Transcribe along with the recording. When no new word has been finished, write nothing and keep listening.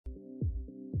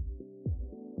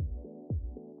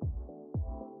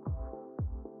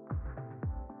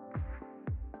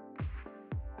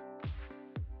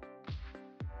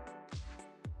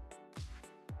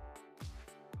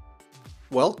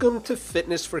Welcome to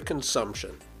Fitness for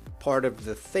Consumption, part of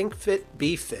the Think Fit,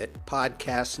 Be Fit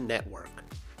podcast network.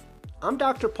 I'm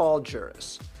Dr. Paul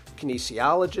Juris,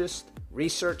 kinesiologist,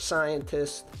 research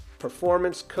scientist,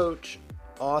 performance coach,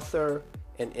 author,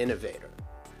 and innovator.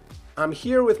 I'm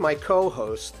here with my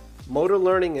co-host, motor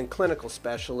learning and clinical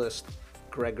specialist,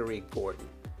 Gregory Youdan.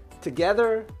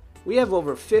 Together, we have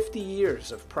over 50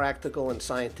 years of practical and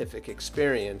scientific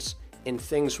experience in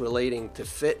things relating to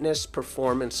fitness,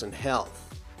 performance, and health.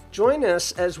 Join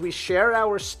us as we share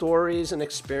our stories and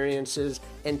experiences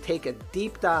and take a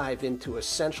deep dive into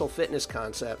essential fitness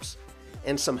concepts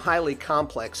and some highly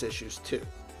complex issues too.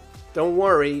 Don't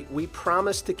worry, we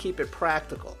promise to keep it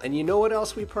practical. And you know what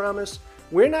else we promise?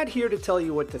 We're not here to tell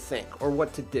you what to think or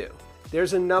what to do.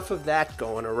 There's enough of that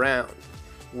going around.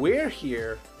 We're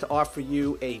here to offer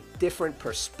you a different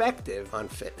perspective on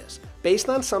fitness based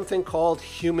on something called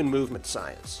human movement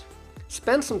science.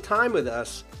 Spend some time with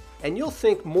us and you'll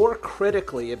think more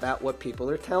critically about what people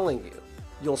are telling you.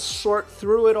 You'll sort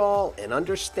through it all and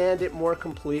understand it more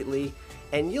completely,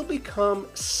 and you'll become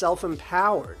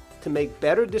self-empowered to make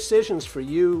better decisions for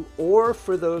you or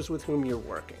for those with whom you're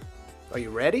working. Are you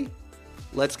ready?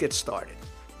 Let's get started.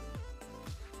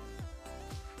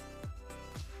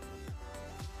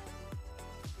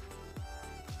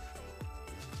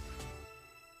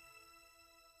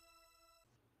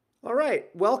 All right,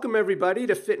 welcome everybody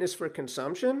to Fitness for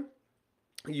Consumption.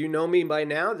 You know me by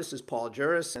now. This is Paul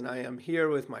Juris, and I am here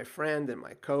with my friend and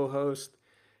my co-host,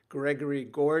 Gregory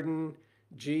Youdan.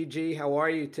 Gigi, how are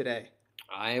you today?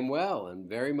 I am well and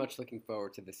very much looking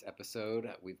forward to this episode.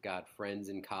 We've got friends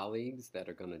and colleagues that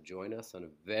are going to join us on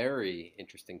a very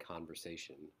interesting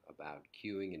conversation about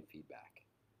cueing and feedback.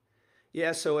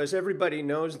 Yeah, so as everybody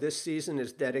knows, this season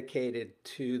is dedicated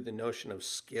to the notion of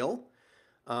skill.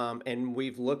 And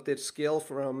we've looked at skill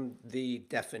from the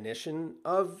definition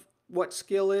of what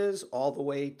skill is all the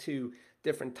way to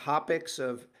different topics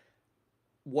of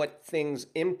what things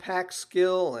impact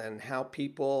skill and how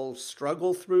people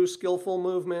struggle through skillful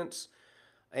movements.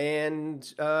 And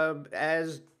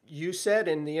as you said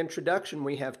in the introduction,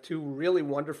 we have two really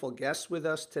wonderful guests with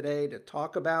us today to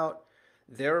talk about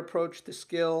their approach to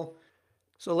skill.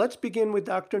 So let's begin with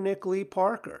Dr. Nich Lee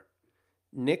Parker.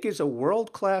 Nich is a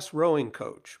world-class rowing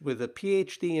coach with a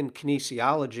PhD in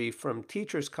kinesiology from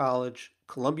Teachers College,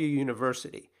 Columbia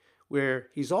University, where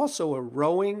he's also a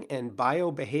rowing and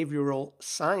biobehavioral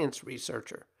science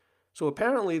researcher. So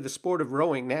apparently the sport of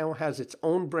rowing now has its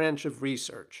own branch of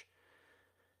research.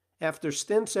 After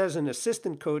stints as an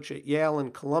assistant coach at Yale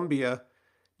and Columbia,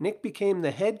 Nich became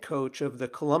the head coach of the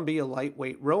Columbia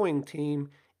lightweight rowing team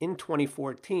in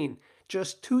 2014,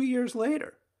 just 2 years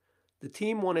later. The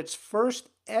team won its first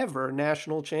ever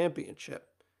national championship.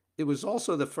 It was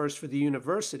also the first for the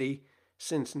university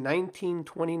since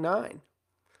 1929.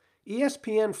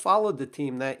 ESPN followed the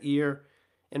team that year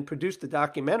and produced a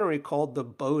documentary called The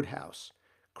Boathouse,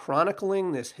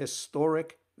 chronicling this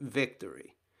historic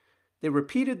victory. They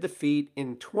repeated the feat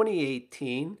in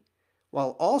 2018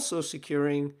 while also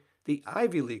securing the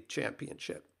Ivy League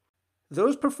championship.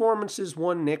 Those performances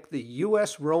won Nich the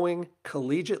U.S. Rowing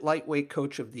Collegiate Lightweight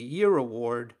Coach of the Year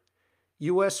Award,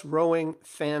 U.S. Rowing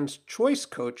Fans' Choice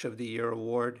Coach of the Year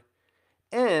Award,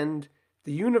 and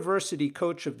the University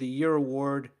Coach of the Year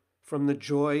Award from the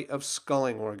Joy of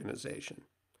Sculling organization.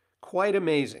 Quite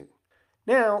amazing.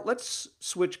 Now, let's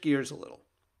switch gears a little.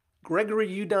 Gregory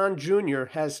Youdan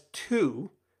Jr. has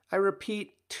two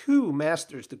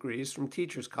master's degrees from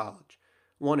Teachers College,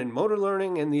 one in motor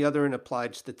learning and the other in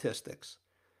applied statistics.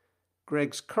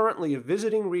 Greg's currently a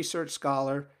visiting research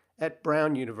scholar at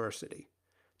Brown University.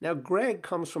 Now, Greg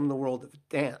comes from the world of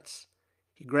dance.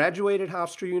 He graduated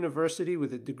Hofstra University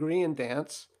with a degree in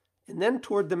dance and then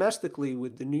toured domestically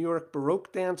with the New York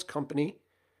Baroque Dance Company,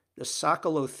 the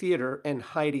Sokolow Theater, and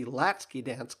Heidi Latsky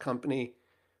Dance Company,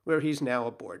 where he's now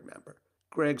a board member.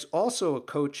 Greg's also a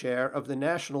co-chair of the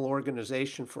National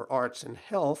Organization for Arts and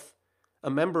Health, a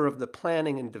member of the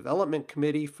Planning and Development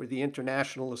Committee for the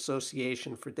International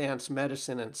Association for Dance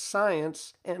Medicine and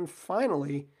Science, and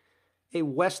finally, a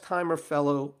Westheimer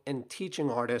Fellow and teaching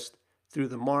artist through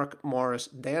the Mark Morris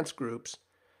Dance Group's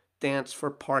Dance for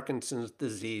Parkinson's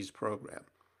Disease program.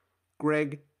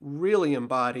 Greg really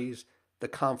embodies the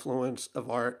confluence of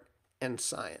art and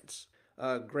science.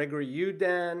 Gregory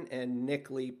Youdan and Nich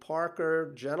Lee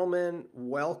Parker, gentlemen,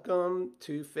 welcome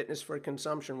to Fitness for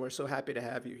Consumption. We're so happy to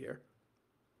have you here.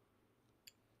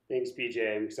 Thanks,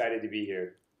 PJ. I'm excited to be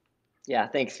here. Yeah,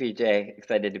 thanks, PJ.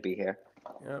 Excited to be here.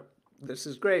 Yep, this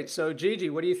is great. So, Gigi,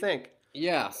 what do you think?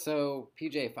 Yeah, so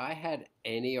PJ, if I had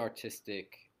any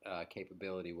artistic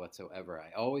capability whatsoever,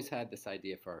 I always had this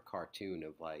idea for a cartoon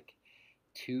of like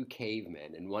two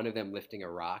cavemen, and one of them lifting a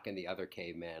rock, and the other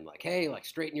caveman like, hey, like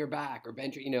straighten your back or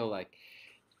bend your, like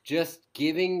just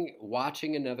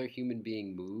watching another human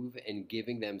being move and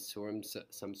giving them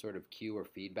some sort of cue or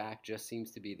feedback just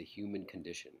seems to be the human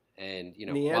condition. And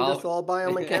Neanderthal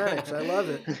biomechanics. I love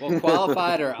it. Well,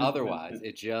 qualified or otherwise,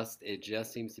 it just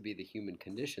seems to be the human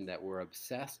condition that we're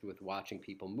obsessed with watching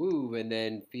people move and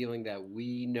then feeling that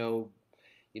we know,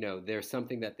 there's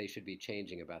something that they should be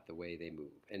changing about the way they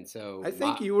move. And so I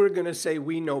think you were going to say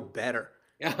we know better.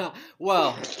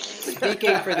 Well,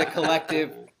 speaking for the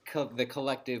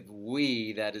collective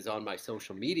we that is on my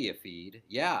social media feed,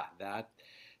 yeah,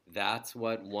 that's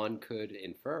what one could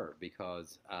infer,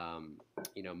 because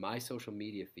my social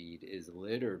media feed is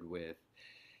littered with,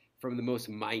 from the most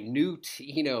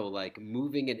minute, like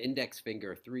moving an index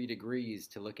finger 3 degrees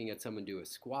to looking at someone do a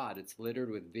squat. It's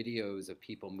littered with videos of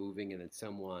people moving and then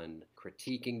someone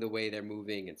critiquing the way they're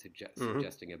moving and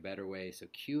suggesting a better way. So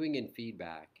cueing and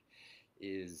feedback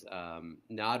is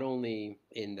not only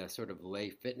in the sort of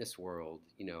lay fitness world,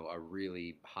 a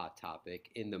really hot topic.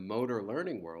 In the motor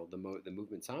learning world, the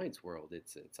movement science world,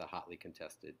 it's a hotly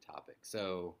contested topic.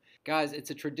 So, guys, it's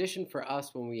a tradition for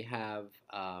us when we have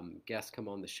guests come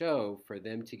on the show for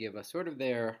them to give us sort of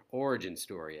their origin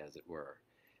story, as it were.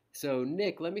 So,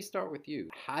 Nick, let me start with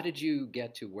you. How did you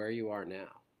get to where you are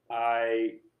now?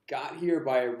 I got here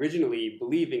by originally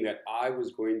believing that I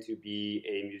was going to be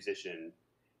a musician.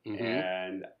 Mm-hmm.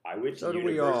 And I went to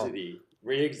university.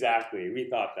 Exactly. We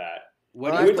thought that.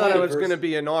 I thought I was going to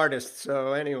be an artist.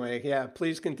 So anyway, yeah,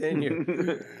 please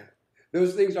continue.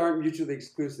 Those things aren't mutually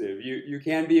exclusive. You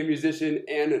can be a musician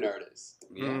and an artist.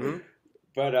 Yeah. Mm-hmm.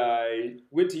 But I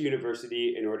went to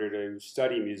university in order to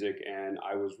study music, and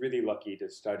I was really lucky to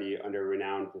study under a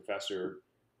renowned professor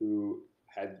who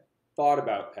had thought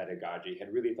about pedagogy,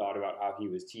 had really thought about how he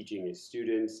was teaching his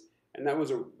students. And that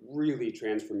was a really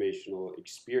transformational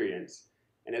experience.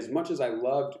 And as much as I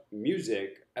loved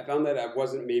music, I found that that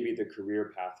wasn't maybe the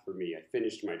career path for me. I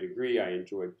finished my degree, I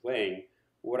enjoyed playing.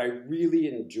 What I really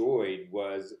enjoyed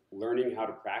was learning how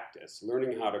to practice,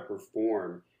 learning how to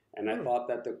perform. And I thought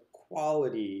that the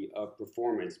quality of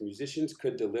performance musicians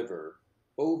could deliver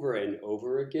over and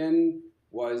over again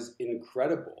was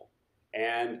incredible.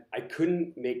 And I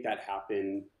couldn't make that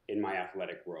happen in my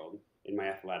athletic world. In my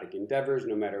athletic endeavors,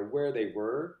 no matter where they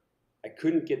were, I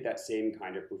couldn't get that same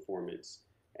kind of performance.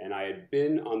 And I had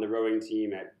been on the rowing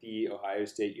team at The Ohio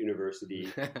State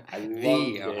University. I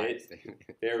loved it.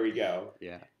 There we go.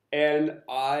 Yeah. And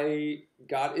I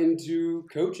got into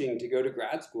coaching to go to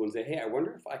grad school and say, hey, I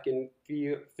wonder if I can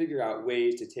figure out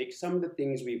ways to take some of the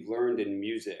things we've learned in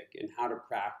music and how to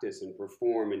practice and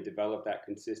perform and develop that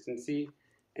consistency.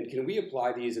 And can we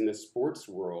apply these in the sports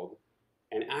world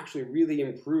and actually really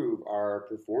improve our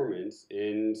performance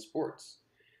in sports?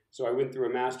 So I went through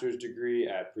a master's degree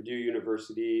at Purdue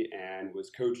University and was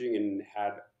coaching and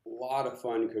had a lot of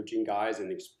fun coaching guys and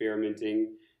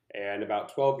experimenting. And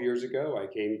about 12 years ago,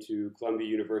 I came to Columbia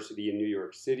University in New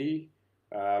York City,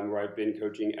 where I've been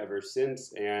coaching ever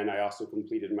since. And I also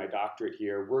completed my doctorate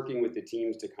here, working with the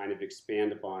teams to kind of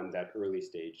expand upon that early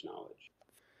stage knowledge.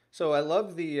 So I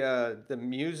love the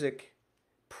music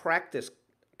practice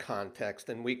context,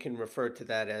 and we can refer to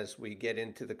that as we get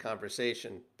into the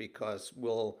conversation, because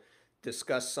we'll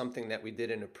discuss something that we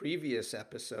did in a previous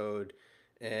episode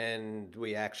and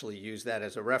we actually use that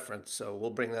as a reference. So we'll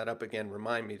bring that up again.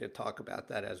 Remind me to talk about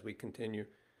that as we continue.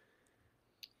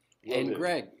 And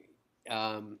Greg,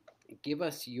 give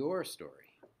us your story.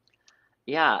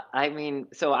 Yeah, I mean,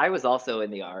 so I was also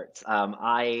in the arts.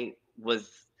 I was,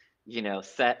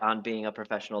 set on being a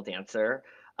professional dancer.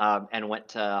 And went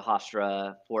to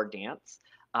Hofstra for dance.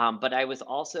 But I was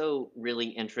also really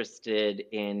interested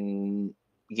in,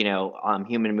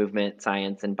 human movement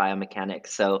science and biomechanics.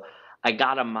 So I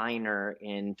got a minor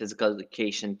in physical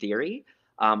education theory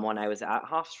when I was at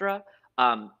Hofstra.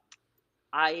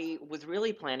 I was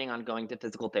really planning on going to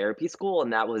physical therapy school,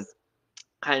 and that was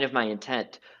kind of my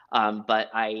intent.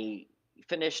 But I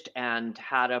finished and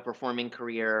had a performing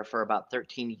career for about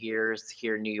 13 years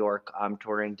here in New York,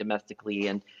 touring domestically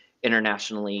and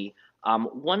internationally.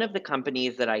 One of the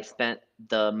companies that I spent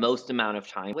the most amount of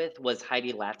time with was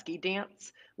Latsky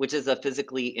Dance, which is a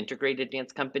physically integrated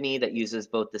dance company that uses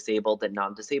both disabled and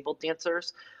non-disabled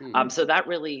dancers. Mm-hmm. So that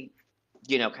really,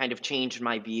 kind of changed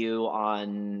my view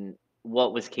on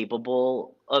what was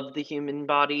capable of the human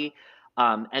body.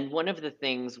 And one of the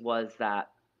things was that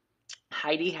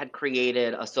Heidi had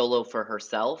created a solo for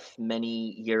herself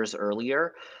many years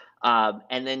earlier.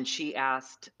 And then she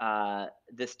asked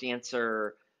this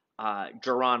dancer,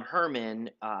 Jerron Herman,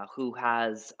 who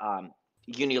has,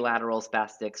 unilateral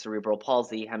spastic cerebral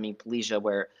palsy, hemiplegia,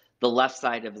 where the left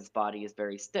side of his body is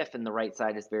very stiff and the right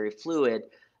side is very fluid,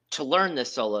 to learn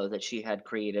this solo that she had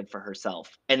created for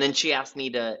herself. And then she asked me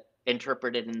to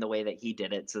interpret it in the way that he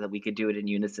did it so that we could do it in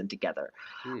unison together.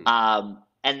 Hmm.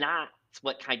 And that's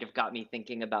what kind of got me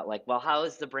thinking about, like, well, how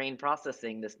is the brain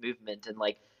processing this movement? And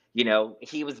like,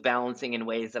 he was balancing in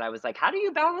ways that I was like, how do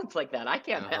you balance like that? I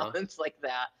can't balance like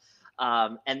that.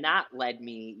 And that led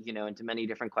me, into many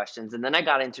different questions. And then I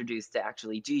got introduced to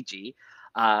actually Gigi,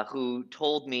 who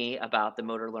told me about the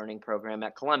motor learning program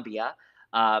at Columbia.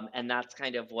 And that's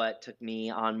kind of what took me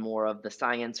on more of the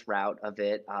science route of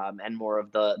it, and more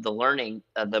of the learning,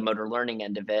 the motor learning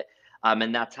end of it.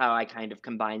 And that's how I kind of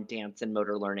combine dance and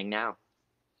motor learning now.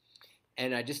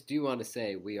 And I just do want to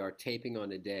say we are taping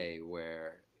on a day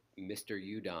where Mr.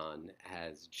 Youdan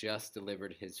has just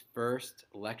delivered his first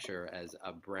lecture as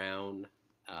a Brown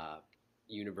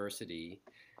University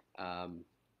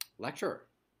lecturer.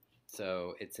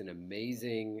 So it's an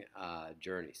amazing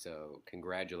journey. So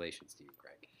congratulations to you,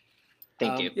 Greg.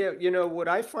 Thank you. Yeah, what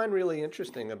I find really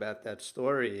interesting about that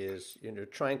story is,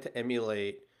 trying to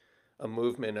emulate a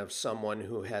movement of someone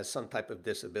who has some type of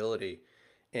disability,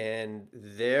 and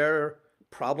their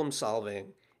problem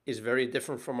solving is very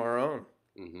different from our own.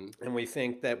 Mm-hmm. And we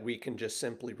think that we can just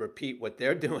simply repeat what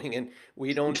they're doing, and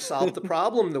we don't solve the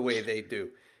problem the way they do.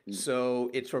 So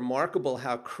it's remarkable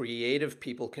how creative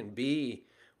people can be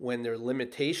when there are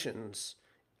limitations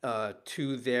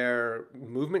to their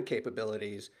movement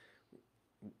capabilities.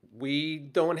 We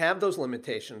don't have those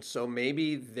limitations, so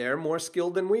maybe they're more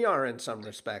skilled than we are in some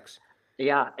respects.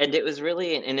 Yeah, and it was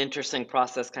really an interesting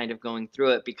process kind of going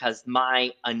through it, because my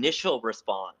initial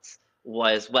response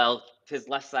was, well, his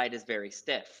left side is very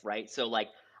stiff, right? So like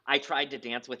I tried to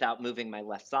dance without moving my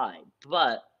left side,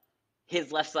 but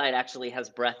his left side actually has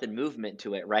breath and movement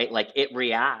to it, right? Like it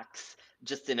reacts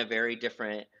just in a very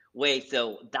different way.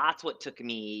 So that's what took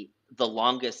me the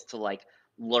longest to like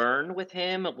learn with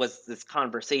him, was this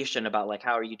conversation about like,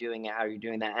 how are you doing it? How are you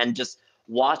doing that? And just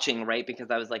watching, right?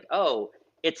 Because I was like, oh,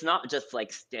 it's not just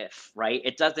like stiff, right?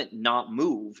 It doesn't not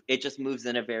move. It just moves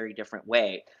in a very different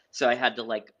way. So I had to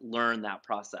like learn that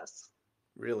process.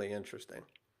 Really interesting.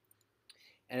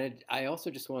 And I also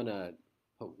just want to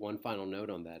put one final note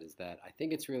on that, is that I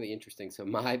think it's really interesting. So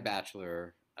my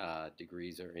bachelor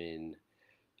degrees are in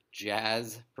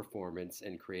jazz performance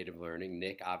and creative learning.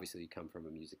 Nick, obviously you come from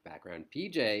a music background.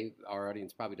 PJ, our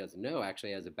audience probably doesn't know,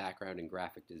 actually has a background in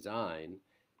graphic design,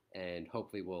 and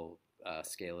hopefully we'll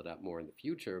scale it up more in the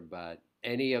future. But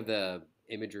any of the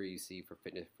imagery you see for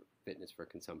fitness for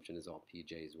consumption is all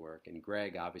PJ's work. And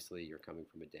Greg, obviously you're coming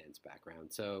from a dance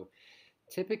background. So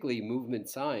typically movement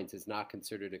science is not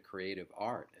considered a creative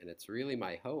art. And it's really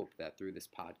my hope that through this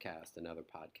podcast and other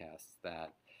podcasts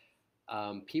that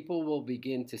people will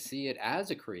begin to see it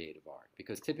as a creative art,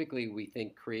 because typically we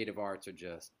think creative arts are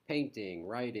just painting,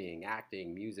 writing,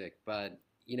 acting, music. But,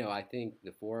 I think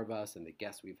the four of us and the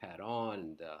guests we've had on,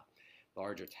 and the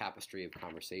larger tapestry of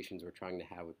conversations we're trying to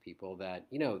have with people, that,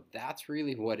 that's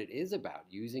really what it is about,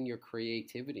 using your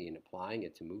creativity and applying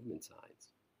it to movement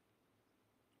science.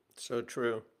 So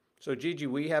true. So Gigi,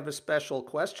 we have a special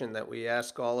question that we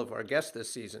ask all of our guests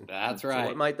this season. That's right. So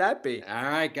what might that be? All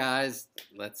right, guys,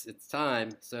 it's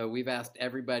time. So we've asked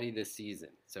everybody this season.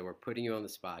 So we're putting you on the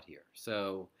spot here.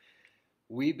 So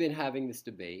we've been having this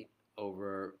debate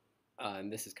over,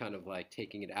 and this is kind of like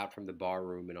taking it out from the bar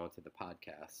room and onto the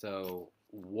podcast. So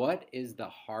what is the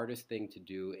hardest thing to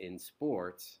do in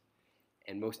sports?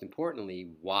 And most importantly,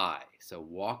 why? So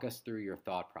walk us through your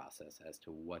thought process as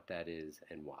to what that is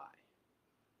and why.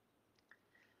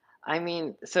 I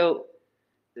mean, so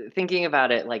thinking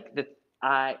about it, like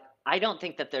I don't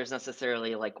think that there's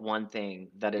necessarily like one thing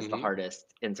that is the hardest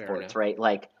in Fair sports, enough. right?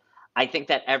 Like I think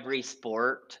that every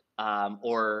sport,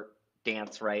 or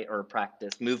dance, right, or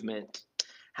practice movement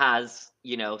has,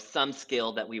 some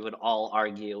skill that we would all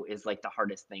argue is like the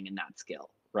hardest thing in that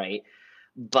skill, right?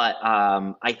 But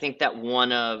I think that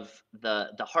one of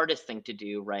the hardest thing to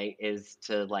do, right, is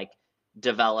to like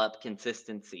develop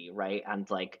consistency, right, and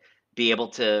like be able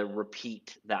to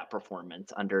repeat that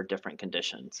performance under different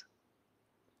conditions.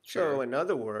 So, Sure. in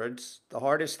other words, the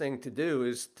hardest thing to do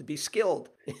is to be skilled.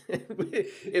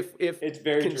 if It's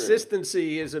very true.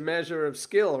 consistency is a measure of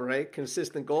skill, right?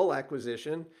 Consistent goal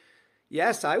acquisition.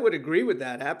 Yes, I would agree with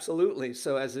that. Absolutely.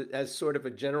 So, as sort of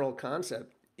a general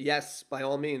concept, yes, by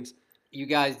all means. You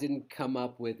guys didn't come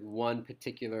up with one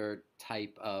particular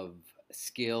type of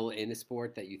skill in a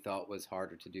sport that you thought was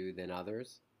harder to do than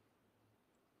others?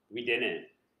 We didn't.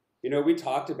 We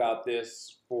talked about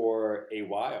this for a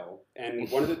while, and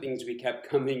one of the things we kept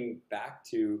coming back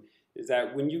to is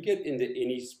that when you get into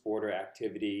any sport or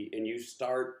activity and you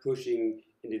start pushing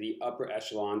into the upper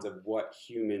echelons of what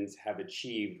humans have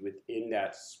achieved within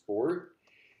that sport,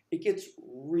 it gets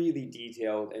really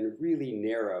detailed and really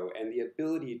narrow. And the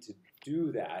ability to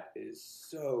do that is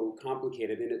so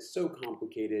complicated, and it's so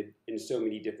complicated in so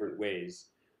many different ways.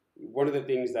 One of the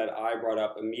things that I brought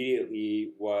up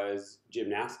immediately was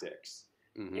gymnastics.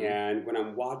 Mm-hmm. And when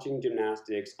I'm watching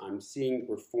gymnastics, I'm seeing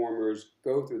performers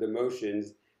go through the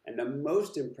motions. And the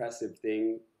most impressive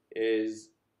thing is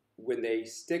when they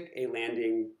stick a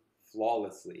landing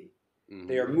flawlessly. Mm-hmm.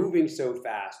 They are moving so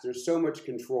fast, there's so much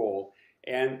control,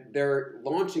 and they're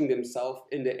launching themselves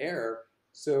into air.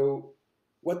 So,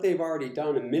 what they've already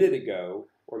done a minute ago,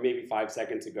 or maybe 5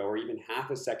 seconds ago, or even half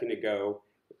a second ago,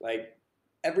 like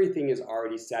everything is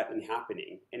already set and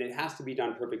happening, and it has to be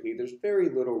done perfectly. There's very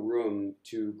little room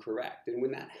to correct. And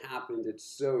when that happens, it's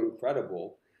so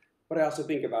incredible. But I also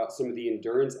think about some of the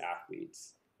endurance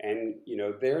athletes, and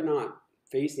they're not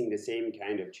facing the same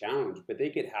kind of challenge, but they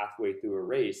get halfway through a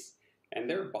race, and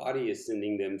their body is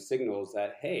sending them signals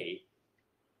that, hey,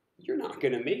 you're not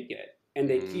going to make it. And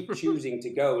they keep choosing to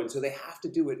go. And so they have to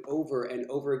do it over and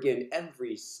over again,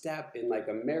 every step in like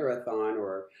a marathon.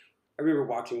 Or I remember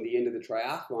watching the end of the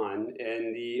triathlon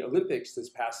and the Olympics this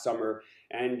past summer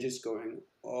and just going,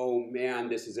 oh man,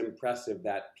 this is impressive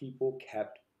that people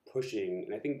kept pushing.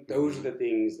 And I think those are the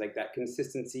things, like that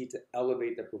consistency to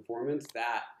elevate the performance,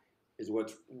 that is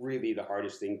what's really the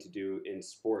hardest thing to do in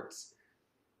sports.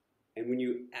 And when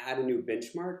you add a new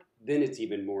benchmark, then it's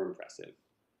even more impressive.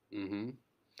 Mm-hmm.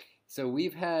 So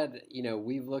we've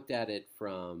looked at it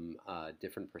from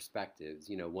different perspectives.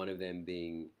 One of them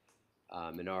being,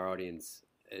 in our audience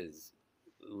is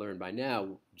learned by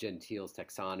now, Gentile's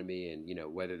taxonomy,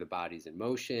 and whether the body's in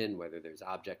motion, whether there's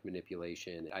object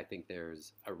manipulation. I think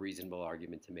there's a reasonable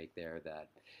argument to make there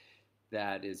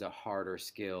that is a harder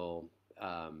skill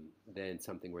than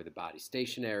something where the body's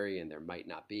stationary and there might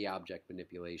not be object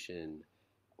manipulation,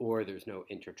 or there's no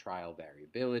intertrial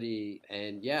variability.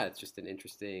 And yeah, it's just an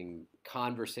interesting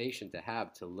conversation to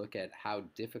have, to look at how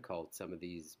difficult some of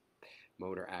these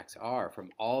motor acts are from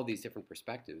all these different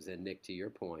perspectives. And Nick, to your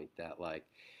point, that like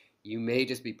you may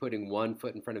just be putting one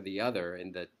foot in front of the other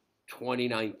in the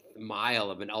 29th mile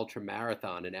of an ultra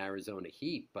marathon in Arizona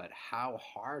heat, but how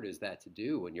hard is that to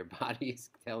do when your body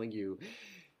is telling you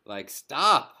like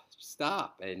stop,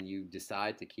 and you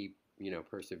decide to keep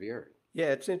persevering?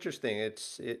 Yeah, it's interesting.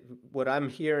 What I'm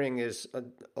hearing is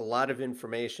a lot of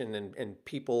information and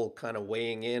people kind of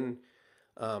weighing in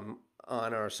on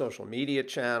our social media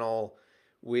channel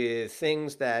with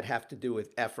things that have to do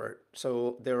with effort.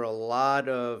 So there are a lot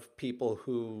of people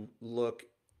who look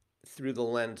through the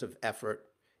lens of effort.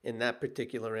 In that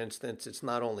particular instance, it's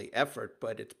not only effort,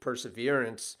 but it's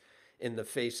perseverance in the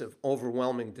face of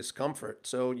overwhelming discomfort.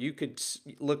 So you could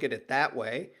look at it that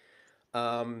way.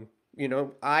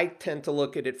 I tend to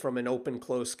look at it from an open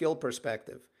closed skill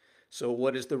perspective. So,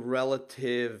 what is the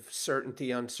relative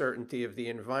certainty, uncertainty of the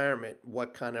environment?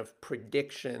 What kind of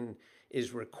prediction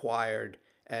is required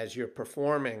as you're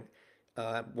performing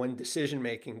when decision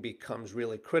making becomes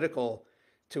really critical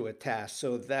to a task?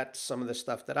 So, that's some of the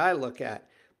stuff that I look at.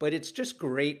 But it's just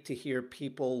great to hear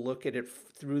people look at it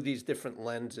through these different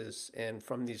lenses and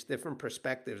from these different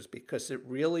perspectives, because it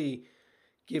really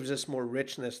gives us more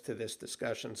richness to this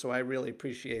discussion. So I really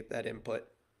appreciate that input.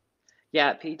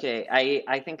 Yeah, PJ,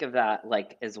 I think of that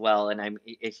like as well, and I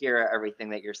hear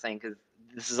everything that you're saying, because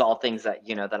this is all things that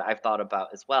that I've thought about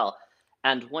as well.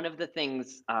 And one of the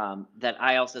things that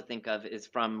I also think of is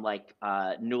from like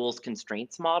Newell's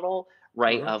constraints model,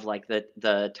 right? Mm-hmm. Of like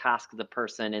the task, the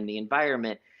person, and the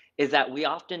environment, is that we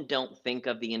often don't think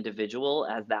of the individual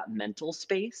as that mental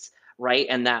space, right?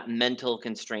 And that mental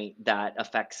constraint that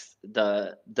affects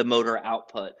the motor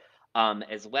output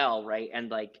as well, right? And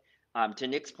like to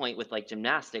Nick's point with like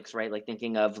gymnastics, right? Like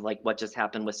thinking of like what just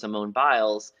happened with Simone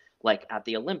Biles, like at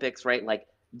the Olympics, right? Like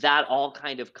that all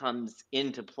kind of comes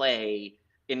into play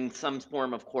in some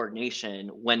form of coordination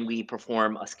when we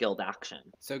perform a skilled action.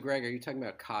 So, Greg, are you talking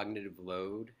about cognitive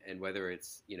load and whether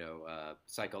it's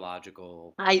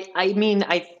psychological? I mean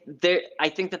I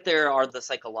think that there are the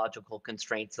psychological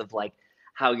constraints of like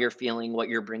how you're feeling, what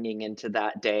you're bringing into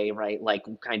that day, right? Like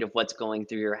kind of what's going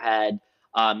through your head,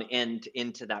 and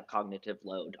into that cognitive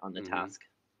load on the Mm-hmm. task.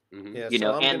 Mm-hmm. Yeah, You so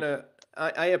know, and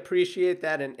I appreciate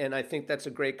that, and I think that's a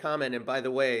great comment. And by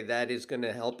the way, that is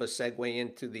gonna help us segue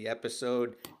into the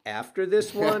episode after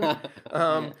this one.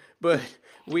 Um, but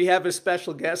we have a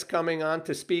special guest coming on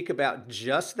to speak about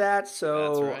just that. That's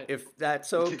So right. if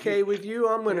that's okay with you,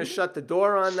 I'm going to shut the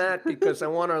door on that because I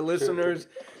want our listeners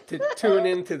to tune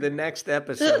into the next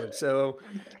episode. So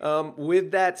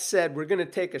with that said, we're going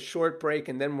to take a short break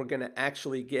and then we're going to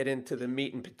actually get into the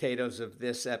meat and potatoes of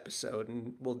this episode.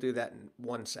 And we'll do that in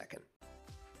 1 second.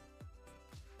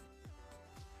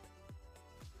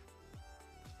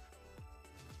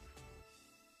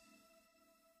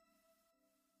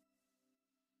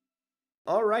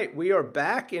 All right, we are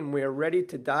back and we are ready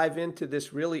to dive into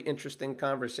this really interesting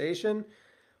conversation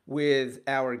with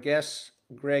our guests,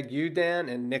 Greg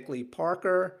Youdan and Nich Lee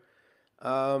Parker.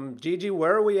 Gigi,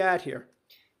 where are we at here?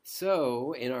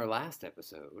 So, in our last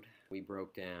episode, we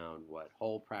broke down what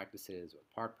whole practice is, what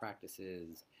part practice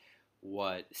is,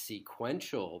 what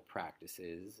sequential practice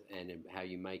is, and how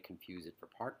you might confuse it for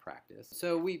part practice.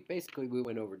 So, we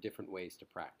went over different ways to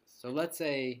practice. So, let's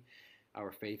say our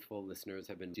faithful listeners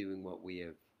have been doing what we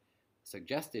have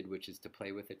suggested, which is to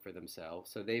play with it for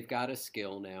themselves. So they've got a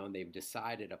skill now and they've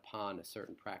decided upon a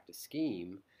certain practice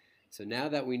scheme. So now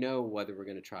that we know whether we're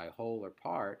going to try whole or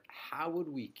part, how would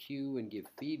we cue and give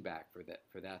feedback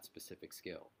for that specific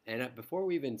skill? And before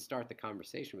we even start the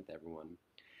conversation with everyone,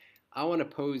 I want to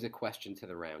pose a question to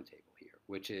the roundtable here,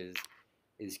 which is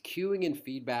cueing and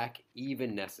feedback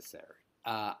even necessary?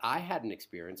 I had an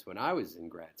experience when I was in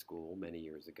grad school many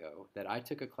years ago that I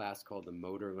took a class called the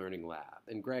Motor Learning Lab.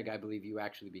 And Greg, I believe you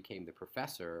actually became the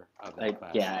professor of that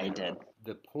class. Yeah, I did.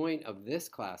 The point of this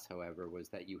class, however, was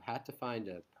that you had to find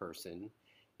a person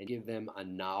and give them a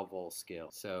novel skill.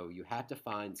 So you had to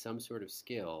find some sort of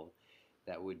skill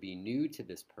that would be new to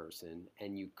this person,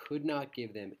 and you could not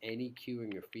give them any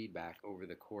cueing or feedback over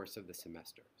the course of the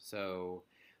semester. So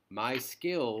my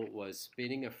skill was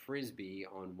spinning a frisbee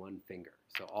on one finger.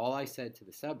 So all I said to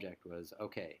the subject was,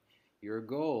 okay, your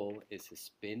goal is to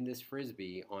spin this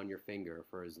frisbee on your finger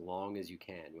for as long as you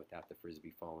can without the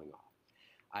frisbee falling off.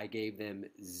 I gave them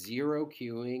zero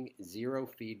cueing, zero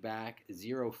feedback,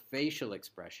 zero facial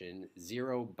expression,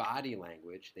 zero body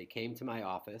language. They came to my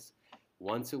office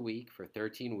once a week for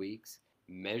 13 weeks,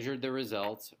 measured the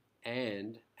results,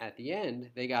 and at the end,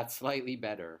 they got slightly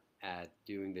better at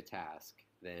doing the task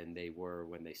than they were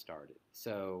when they started.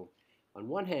 So on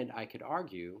one hand, I could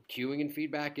argue cueing and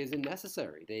feedback isn't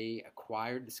necessary. They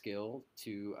acquired the skill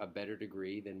to a better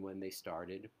degree than when they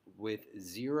started with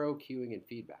zero cueing and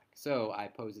feedback. So I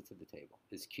pose it to the table.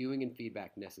 Is cueing and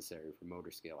feedback necessary for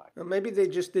motor skill acquisition? Well, maybe they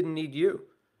just didn't need you.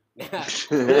 I'm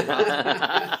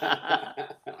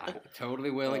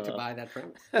totally willing to buy that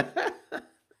premise.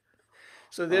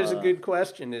 So there's a good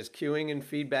question. Is cueing and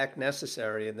feedback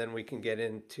necessary? And then we can get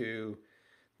into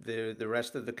the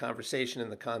rest of the conversation in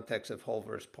the context of whole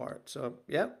versus part. So,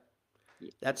 yeah,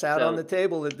 that's out on the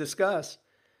table to discuss.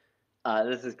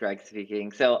 This is Greg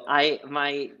speaking. So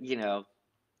my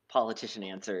politician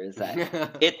answer is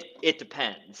that it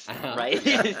depends, right?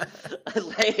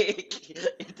 Like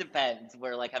it depends.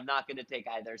 We're like, I'm not going to take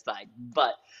either side.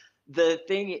 But the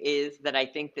thing is that I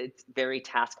think that it's very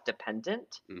task dependent,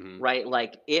 right?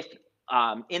 Like if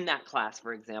in that class,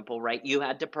 for example, right, you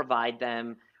had to provide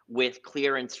them with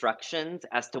clear instructions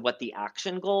as to what the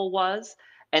action goal was.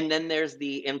 And then there's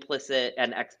the implicit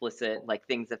and explicit, like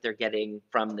things that they're getting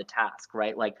from the task,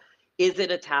 right? Like, is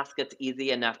it a task that's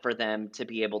easy enough for them to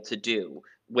be able to do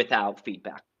without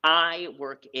feedback? I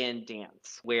work in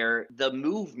dance where the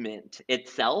movement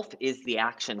itself is the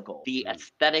action goal. The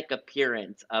aesthetic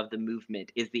appearance of the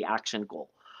movement is the action goal.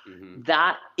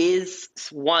 That is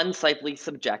one, slightly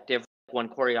subjective. One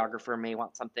choreographer may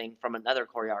want something from another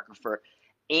choreographer.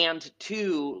 And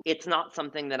two, it's not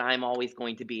something that I'm always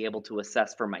going to be able to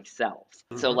assess for myself.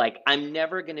 So like, I'm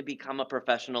never going to become a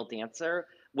professional dancer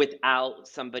without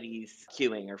somebody's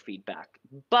cueing or feedback.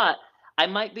 But I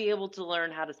might be able to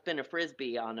learn how to spin a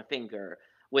frisbee on a finger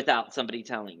without somebody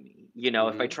telling me,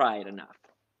 if I try it enough.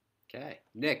 Okay.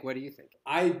 Nick, what do you think?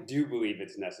 I do believe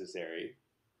it's necessary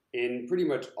in pretty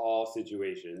much all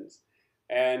situations.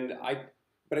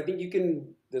 But I think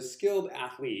the skilled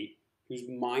athlete who's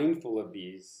mindful of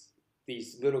these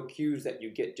little cues that you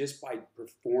get just by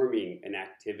performing an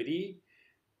activity,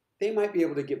 they might be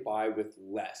able to get by with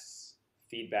less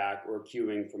feedback or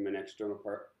cueing from an external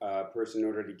person in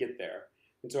order to get there.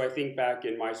 And so I think back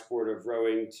in my sport of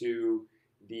rowing to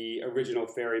the original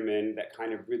ferryman that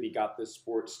kind of really got the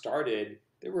sport started,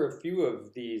 there were a few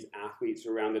of these athletes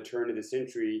around the turn of the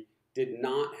century did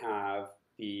not have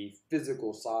the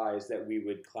physical size that we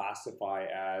would classify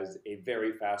as a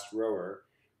very fast rower.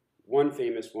 One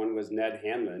famous one was Ned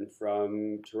Hanlon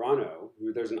from Toronto,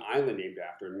 who there's an island named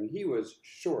after him, and he was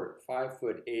short,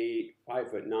 5'8",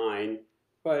 5'9",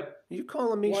 but You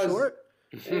calling me was short?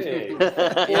 hey, for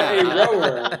a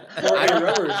rower, for a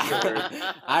rower short.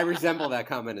 I resemble that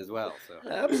comment as well. So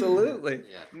Absolutely.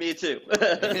 yeah. Me too.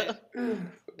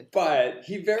 But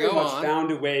he very Go much on.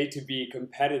 found a way to be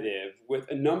competitive with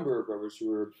a number of rowers who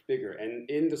were bigger. And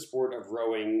in the sport of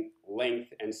rowing,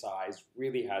 length and size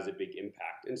really has a big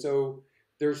impact. And so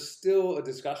there's still a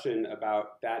discussion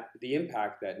about that, the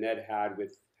impact that Ned had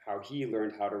with how he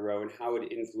learned how to row and how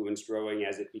it influenced rowing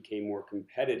as it became more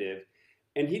competitive.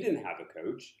 And he didn't have a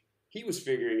coach. He was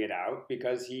figuring it out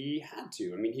because he had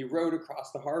to. I mean, he rowed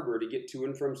across the harbor to get to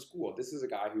and from school. This is a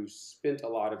guy who spent a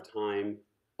lot of time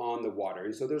on the water.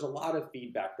 And so there's a lot of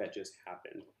feedback that just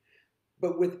happened.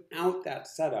 But without that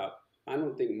setup, I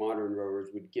don't think modern rowers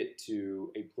would get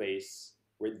to a place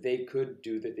where they could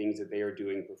do the things that they are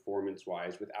doing performance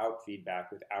wise without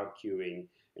feedback, without cueing,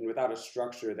 and without a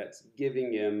structure that's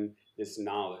giving him this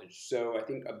knowledge. So I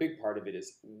think a big part of it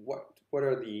is what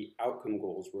are the outcome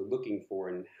goals we're looking for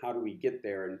and how do we get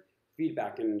there? And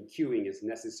feedback and cueing is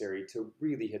necessary to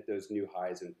really hit those new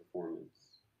highs in performance.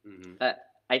 Mm-hmm.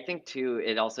 I think too,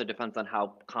 it also depends on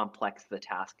how complex the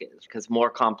task is, because more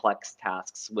complex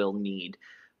tasks will need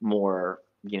more,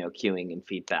 cueing and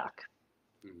feedback.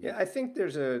 Mm-hmm. Yeah, I think there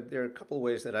are a couple of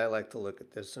ways that I like to look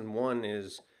at this, and one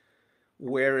is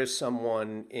where is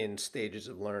someone in stages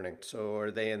of learning? So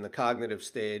are they in the cognitive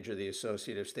stage or the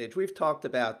associative stage? We've talked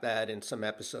about that in some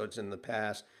episodes in the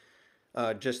past.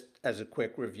 Just as a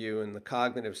quick review, in the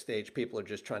cognitive stage, people are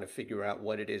just trying to figure out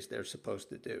what it is they're supposed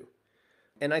to do.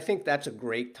 And I think that's a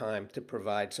great time to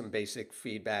provide some basic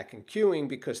feedback and cueing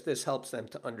because this helps them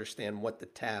to understand what the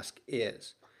task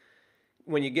is.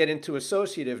 When you get into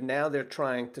associative, now they're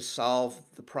trying to solve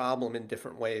the problem in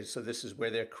different ways. So this is where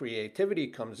their creativity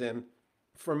comes in.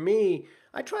 For me,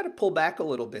 I try to pull back a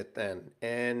little bit then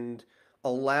and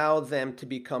allow them to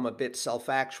become a bit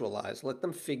self-actualized. Let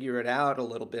them figure it out a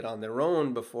little bit on their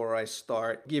own before I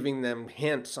start giving them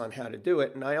hints on how to do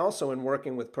it. And I also, in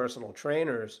working with personal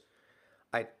trainers,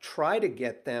 I try to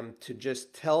get them to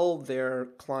just tell their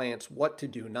clients what to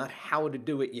do, not how to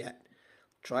do it yet.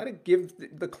 Try to give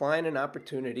the client an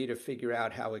opportunity to figure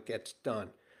out how it gets done.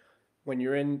 When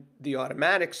you're in the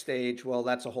automatic stage, well,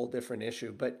 that's a whole different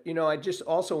issue. But, I just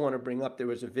also want to bring up, there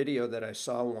was a video that I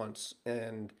saw once,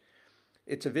 and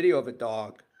it's a video of a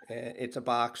dog. It's a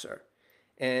boxer.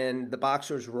 And the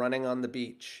boxer's running on the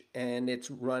beach, and it's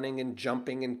running and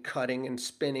jumping and cutting and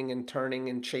spinning and turning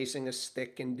and chasing a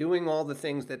stick and doing all the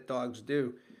things that dogs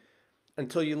do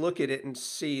until you look at it and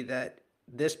see that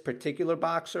this particular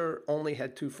boxer only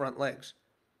had two front legs,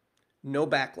 no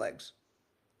back legs.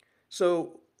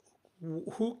 So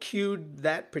who cued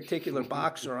that particular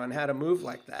boxer on how to move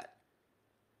like that?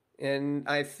 And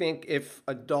I think if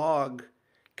a dog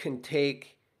can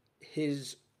take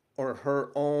his or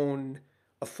her own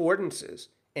affordances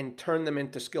and turn them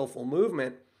into skillful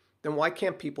movement, then why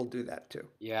can't people do that too?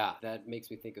 Yeah, that makes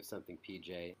me think of something,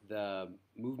 PJ. The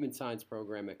movement science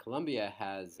program at Columbia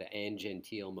has the Anne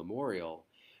Gentile Memorial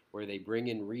where they bring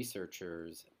in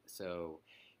researchers. So,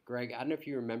 Greg, I don't know if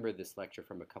you remember this lecture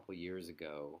from a couple years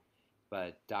ago,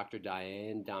 but Dr.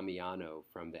 Diane Damiano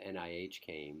from the NIH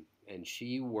came, and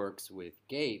she works with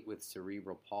gait with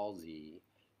cerebral palsy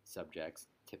subjects,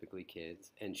 typically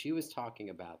kids, and she was talking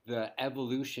about the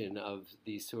evolution of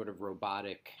these sort of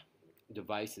robotic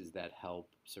devices that help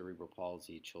cerebral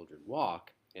palsy children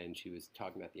walk. And she was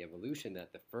talking about the evolution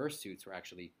that the first suits were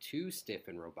actually too stiff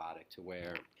and robotic to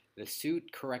where the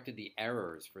suit corrected the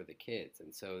errors for the kids,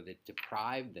 and so that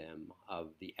deprived them of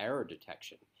the error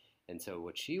detection. And so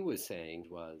what she was saying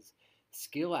was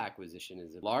skill acquisition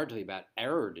is largely about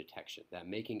error detection, that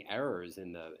making errors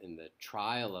in the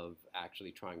trial of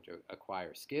actually trying to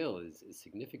acquire skill is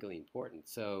significantly important.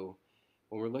 So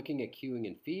when we're looking at cueing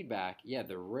and feedback, yeah,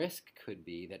 the risk could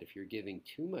be that if you're giving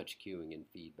too much cueing and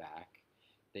feedback,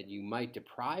 that you might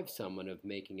deprive someone of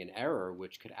making an error,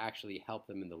 which could actually help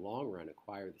them in the long run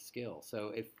acquire the skill.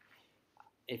 So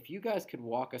if you guys could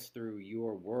walk us through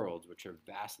your worlds, which are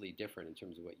vastly different in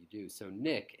terms of what you do. So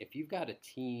Nick, if you've got a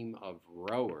team of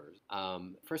rowers,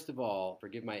 first of all,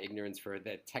 forgive my ignorance for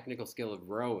the technical skill of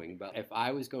rowing, but if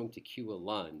I was going to cue a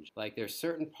lunge, like there's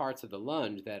certain parts of the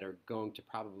lunge that are going to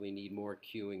probably need more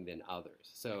cueing than others.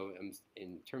 So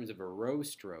in terms of a row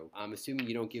stroke, I'm assuming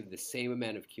you don't give the same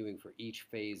amount of cueing for each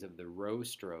phase of the row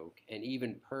stroke, and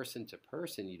even person to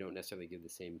person, you don't necessarily give the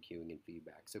same cueing and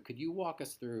feedback. So could you walk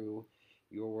us through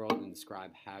your world and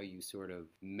describe how you sort of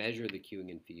measure the cueing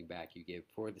and feedback you give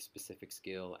for the specific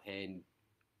skill and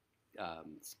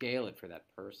scale it for that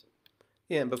person?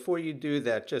 Yeah, and before you do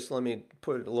that, just let me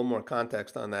put a little more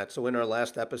context on that. So in our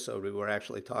last episode, we were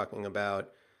actually talking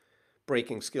about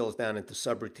breaking skills down into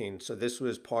subroutines. So this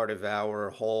was part of our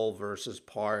whole versus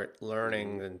part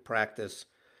learning and practice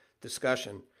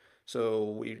discussion. So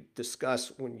we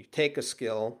discuss when you take a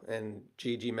skill, and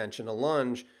Gigi mentioned a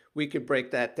lunge, we could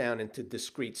break that down into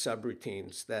discrete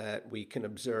subroutines that we can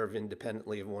observe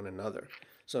independently of one another.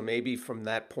 So maybe from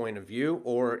that point of view,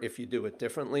 or if you do it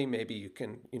differently, maybe you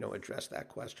can, address that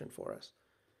question for us.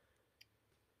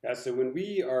 Yeah, so when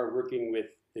we are working with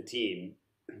the team,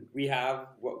 we have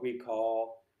what we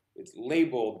call, it's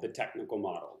labeled the technical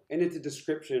model, and it's a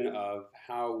description of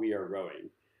how we are rowing.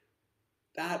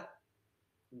 That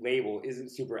label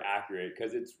isn't super accurate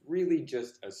because it's really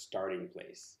just a starting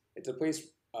place. It's a place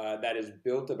that is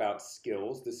built about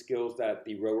skills, the skills that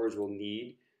the rowers will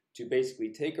need to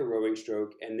basically take a rowing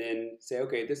stroke and then say,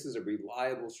 okay, this is a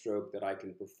reliable stroke that I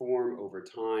can perform over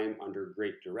time under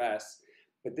great duress.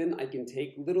 But then I can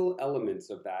take little elements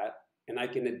of that and I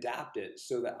can adapt it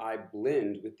so that I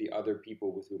blend with the other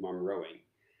people with whom I'm rowing.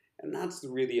 And that's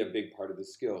really a big part of the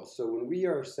skill. So when we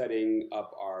are setting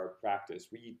up our practice,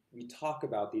 we talk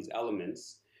about these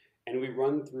elements and we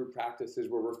run through practices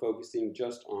where we're focusing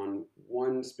just on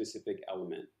one specific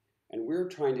element. And we're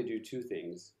trying to do two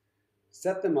things.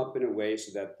 Set them up in a way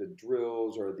so that the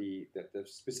drills or the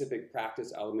specific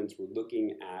practice elements we're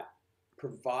looking at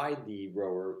provide the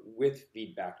rower with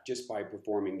feedback just by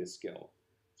performing the skill.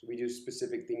 So we do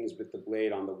specific things with the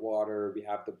blade on the water. We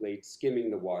have the blade skimming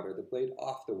the water, the blade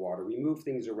off the water. We move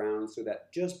things around so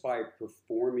that just by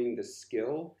performing the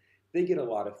skill, they get a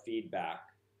lot of feedback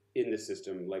in the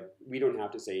system. Like we don't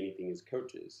have to say anything as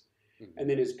coaches. And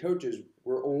then as coaches,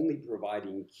 we're only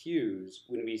providing cues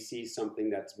when we see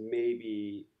something that's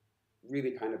maybe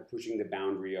really kind of pushing the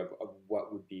boundary of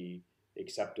what would be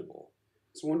acceptable.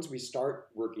 So once we start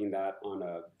working that on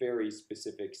a very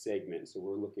specific segment, so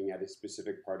we're looking at a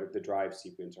specific part of the drive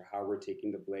sequence or how we're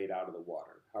taking the blade out of the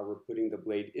water, how we're putting the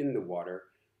blade in the water,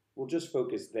 we'll just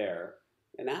focus there.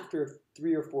 And after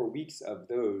 3 or 4 weeks of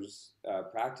those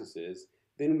practices,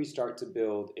 then we start to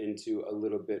build into a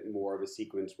little bit more of a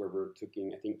sequence where we're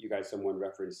taking, I think someone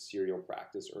referenced serial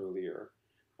practice earlier,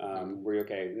 where,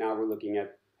 okay, now we're looking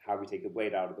at how we take the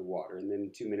blade out of the water. And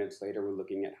then 2 minutes later, we're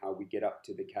looking at how we get up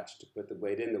to the catch to put the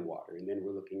blade in the water. And then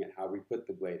we're looking at how we put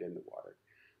the blade in the water.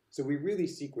 So we really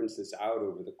sequence this out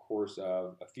over the course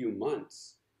of a few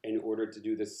months in order to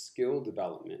do the skill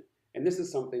development. And this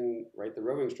is something, right, the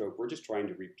rowing stroke, we're just trying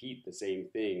to repeat the same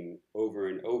thing over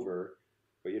and over.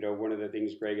 But, one of the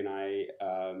things Greg and I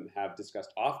have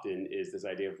discussed often is this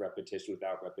idea of repetition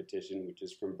without repetition, which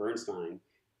is from Bernstein.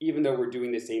 Even though we're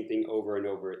doing the same thing over and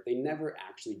over, they never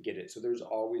actually get it. So there's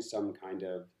always some kind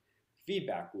of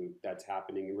feedback loop that's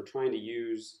happening. And we're trying to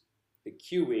use the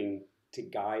cueing to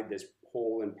guide this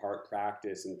whole and part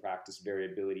practice and practice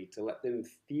variability to let them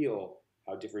feel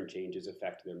how different changes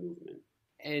affect their movement.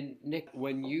 And Nich,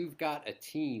 when you've got a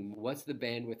team, what's the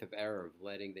bandwidth of error of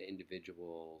letting the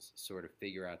individuals sort of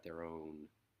figure out their own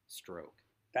stroke?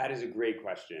 That is a great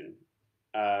question.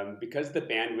 Because the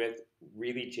bandwidth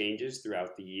really changes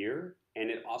throughout the year,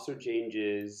 and it also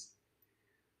changes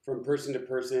from person to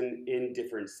person in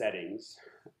different settings.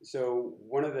 So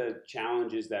one of the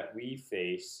challenges that we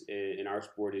face in our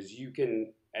sport is you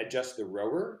can adjust the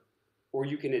rower or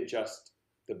you can adjust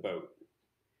the boat.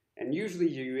 And usually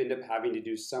you end up having to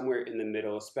do somewhere in the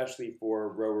middle, especially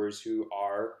for rowers who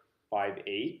are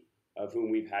 5'8", of whom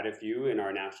we've had a few in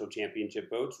our national championship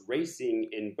boats, racing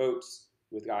in boats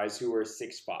with guys who are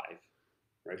 6'5",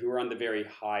 right, who are on the very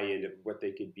high end of what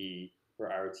they could be for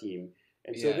our team.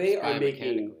 And so they are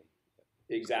making,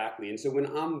 exactly. And so when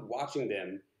I'm watching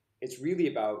them, it's really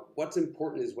about what's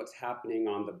important is what's happening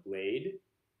on the blade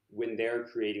when they're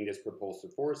creating this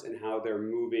propulsive force and how they're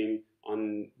moving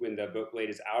on when the boat blade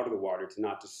is out of the water to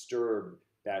not disturb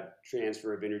that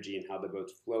transfer of energy and how the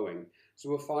boat's flowing.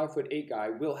 So a 5'8" guy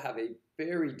will have a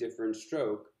very different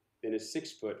stroke than a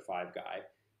 6'5" guy.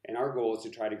 And our goal is to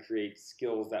try to create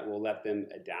skills that will let them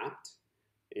adapt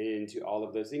into all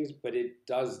of those things, but it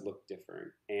does look different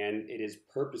and it is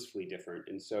purposefully different.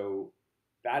 And so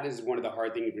that is one of the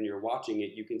hard things when you're watching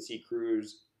it. You can see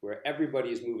crews where everybody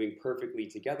is moving perfectly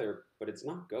together, but it's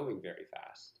not going very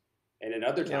fast. And at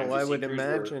other times, I would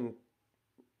imagine.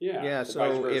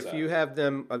 So if you have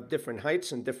them of different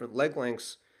heights and different leg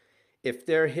lengths, if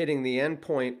they're hitting the end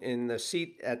point in the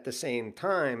seat at the same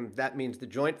time, that means the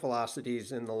joint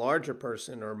velocities in the larger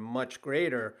person are much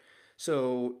greater.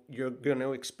 So you're going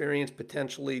to experience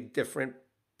potentially different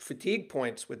fatigue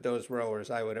points with those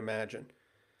rowers, I would imagine.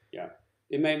 Yeah.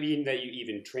 It might mean that you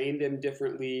even train them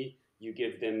differently. You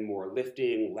give them more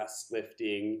lifting, less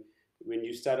lifting. When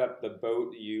you set up the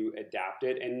boat, you adapt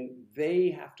it, and they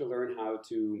have to learn how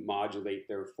to modulate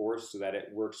their force so that it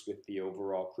works with the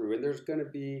overall crew. And there's going to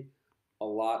be a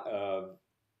lot of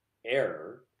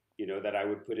error, that I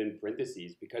would put in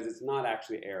parentheses, because it's not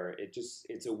actually error.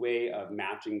 It's a way of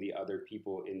matching the other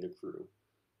people in the crew.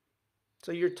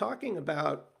 So you're talking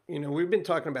about, we've been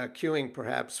talking about cueing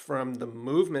perhaps from the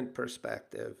movement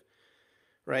perspective,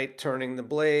 right? Turning the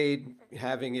blade,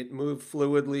 having it move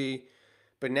fluidly.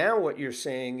 But now what you're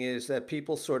saying is that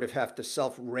people sort of have to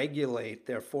self-regulate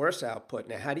their force output.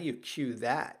 Now, how do you cue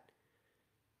that?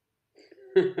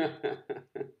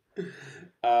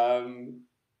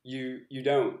 You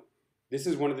don't. This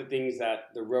is one of the things that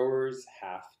the rowers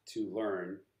have to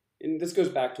learn. And this goes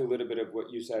back to a little bit of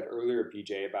what you said earlier,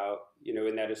 PJ, about,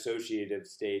 in that associative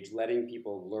stage, letting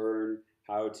people learn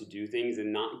how to do things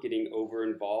and not getting over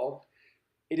involved.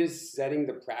 It is setting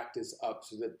the practice up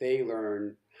so that they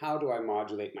learn, how do I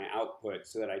modulate my output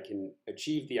so that I can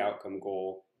achieve the outcome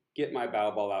goal, get my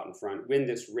bow ball out in front, win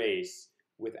this race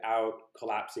without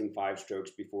collapsing 5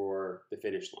 strokes before the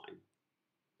finish line.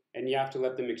 And you have to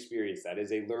let them experience that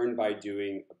as a learn by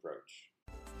doing approach.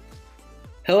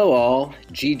 Hello all,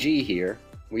 GG here.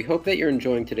 We hope that you're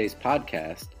enjoying today's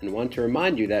podcast and want to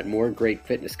remind you that more great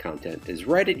fitness content is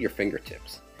right at your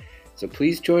fingertips. So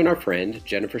please join our friend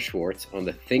Jennifer Schwartz on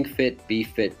the Think Fit, Be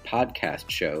Fit podcast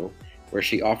show, where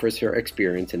she offers her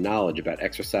experience and knowledge about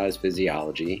exercise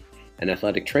physiology and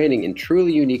athletic training in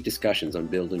truly unique discussions on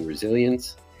building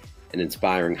resilience and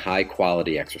inspiring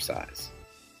high-quality exercise.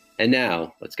 And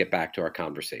now, let's get back to our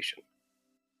conversation.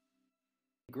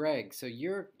 Greg, so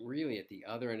you're really at the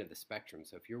other end of the spectrum.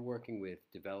 So if you're working with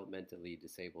developmentally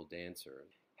disabled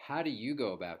dancers, how do you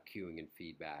go about cueing and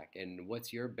feedback? And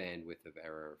what's your bandwidth of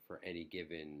error for any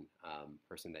given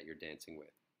person that you're dancing with?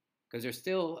 Because there's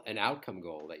still an outcome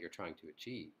goal that you're trying to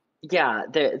achieve. Yeah,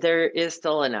 there is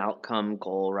still an outcome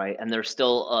goal, right? And there's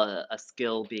still a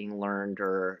skill being learned,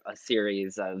 or a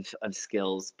series of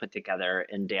skills put together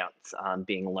in dance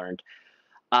being learned.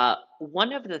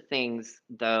 One of the things,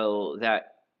 though,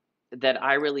 that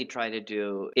I really try to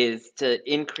do is to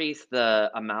increase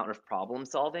the amount of problem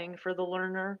solving for the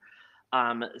learner.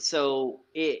 So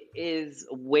it is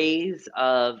ways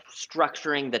of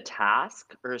structuring the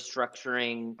task, or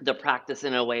structuring the practice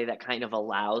in a way that kind of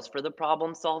allows for the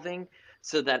problem solving,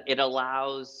 so that it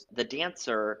allows the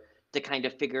dancer to kind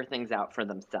of figure things out for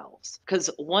themselves. Because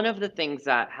one of the things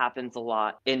that happens a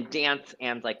lot in dance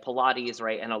and like Pilates,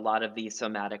 right, and a lot of these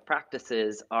somatic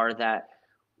practices, are that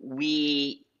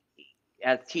we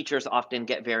as teachers often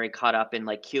get very caught up in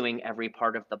like cueing every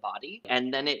part of the body.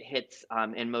 And then it hits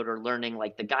in motor learning,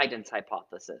 like the guidance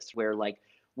hypothesis, where like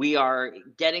we are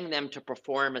getting them to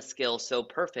perform a skill so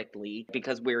perfectly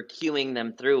because we're cueing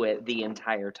them through it the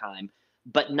entire time,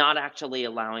 but not actually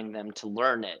allowing them to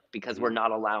learn it because we're not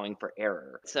allowing for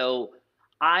error. So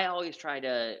I always try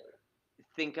to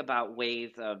think about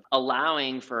ways of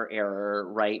allowing for error,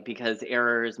 right? Because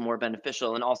error is more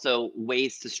beneficial, and also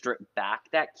ways to strip back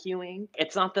that cueing.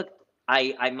 It's not that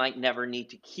I might never need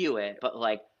to cue it, but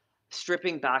like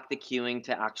stripping back the cueing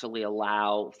to actually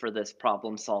allow for this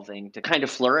problem solving to kind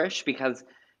of flourish. Because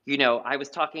I was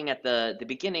talking at the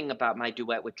beginning about my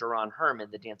duet with Jerron Herman,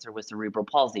 the dancer with cerebral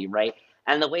palsy, right?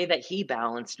 And the way that he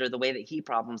balanced, or the way that he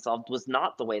problem solved, was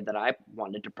not the way that I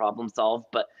wanted to problem solve,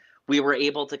 but we were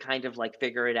able to kind of like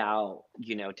figure it out,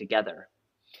 together.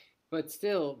 But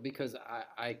still, because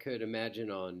I could imagine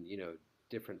on,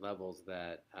 different levels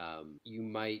that you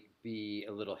might be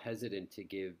a little hesitant to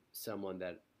give someone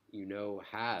that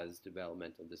has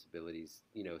developmental disabilities,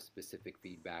 specific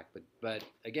feedback. But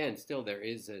again, still there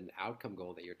is an outcome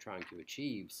goal that you're trying to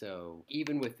achieve. So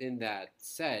even within that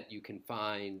set, you can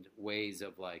find ways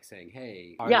of like saying,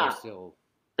 hey, are there still...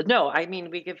 No, I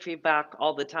mean, we give feedback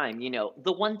all the time.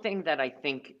 The one thing that I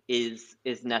think is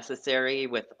necessary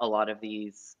with a lot of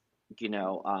these,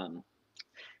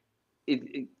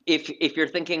 if you're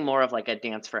thinking more of like a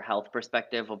dance for health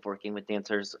perspective of working with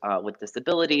dancers with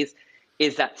disabilities,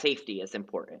 is that safety is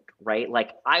important, right?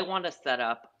 Like I want to set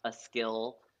up a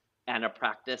skill and a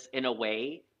practice in a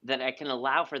way that I can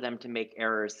allow for them to make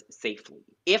errors safely.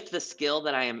 If the skill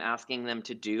that I am asking them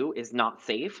to do is not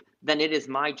safe, then it is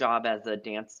my job as a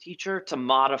dance teacher to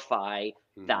modify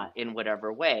that in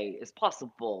whatever way is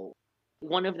possible.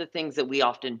 One of the things that we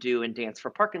often do in dance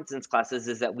for Parkinson's classes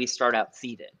is that we start out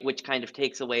seated, which kind of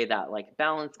takes away that like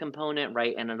balance component,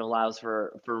 right? And it allows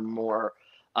for more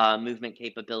movement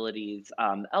capabilities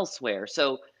elsewhere.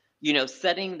 So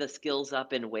setting the skills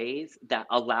up in ways that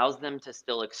allows them to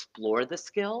still explore the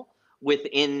skill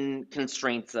within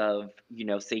constraints of,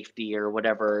 safety or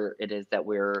whatever it is that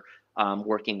we're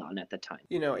working on at the time.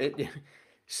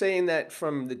 Saying that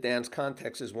from the dance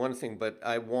context is one thing, but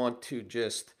I want to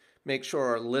just make sure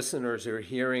our listeners are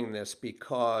hearing this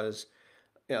because,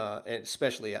 and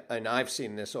especially, and I've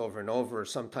seen this over and over,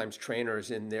 sometimes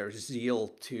trainers in their zeal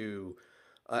to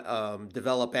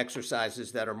develop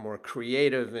exercises that are more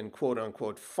creative and quote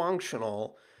unquote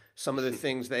functional, some of the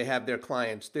things they have their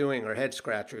clients doing are head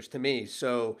scratchers to me.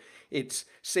 So it's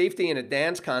safety in a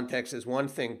dance context is one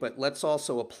thing, but let's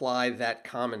also apply that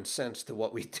common sense to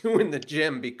what we do in the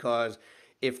gym, because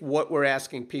if what we're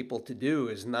asking people to do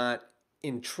is not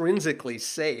intrinsically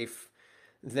safe,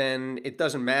 then it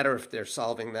doesn't matter if they're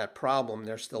solving that problem,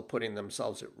 they're still putting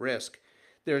themselves at risk.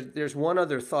 There's one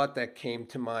other thought that came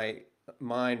to my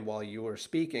mind while you were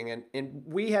speaking, and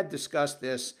we had discussed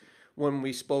this when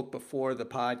we spoke before the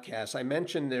podcast. I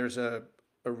mentioned there's a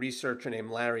researcher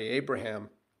named Larry Abraham,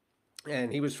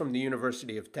 and he was from the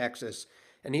University of Texas,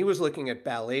 and he was looking at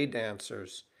ballet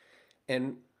dancers,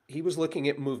 and he was looking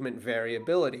at movement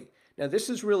variability. Now, this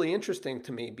is really interesting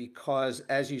to me because,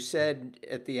 as you said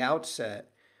at the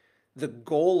outset, the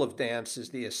goal of dance is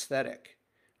the aesthetic,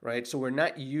 right? So we're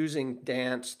not using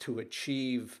dance to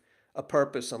achieve a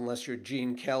purpose unless you're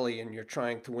Gene Kelly and you're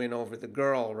trying to win over the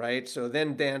girl, right? So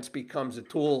then dance becomes a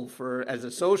tool for as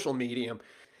a social medium.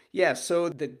 Yeah, so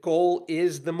the goal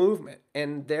is the movement.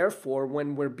 And therefore,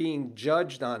 when we're being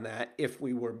judged on that, if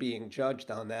we were being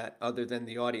judged on that, other than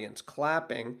the audience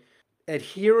clapping,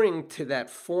 adhering to that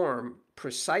form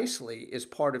precisely is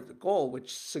part of the goal,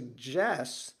 which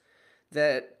suggests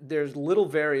that there's little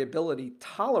variability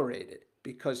tolerated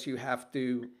because you have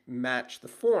to match the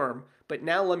form. But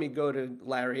now let me go to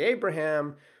Larry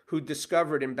Abraham, who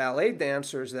discovered in ballet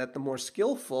dancers that the more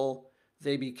skillful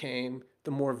they became,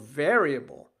 the more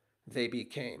variable they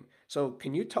became. So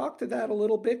can you talk to that a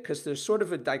little bit? Because there's sort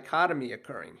of a dichotomy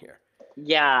occurring here.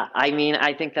 Yeah, I mean,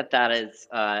 I think that is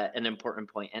an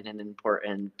important point and an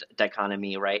important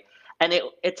dichotomy, right? And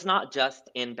it's not just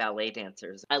in ballet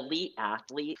dancers. Elite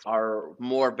athletes are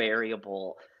more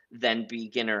variable than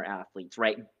beginner athletes,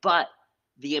 right? But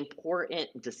the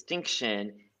important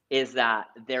distinction is that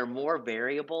they're more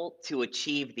variable to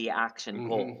achieve the action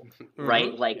goal,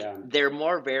 right? Mm-hmm. Like Yeah. they're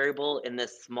more variable in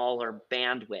this smaller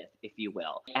bandwidth, if you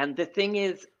will. And the thing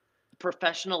is,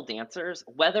 professional dancers,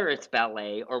 whether it's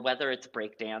ballet or whether it's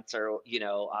breakdance or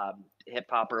hip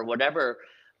hop or whatever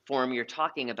form you're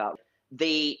talking about,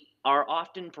 they are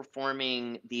often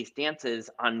performing these dances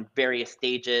on various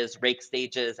stages, rake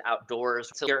stages,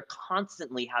 outdoors. So you're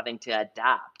constantly having to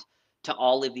adapt to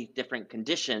all of these different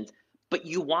conditions, but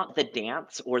you want the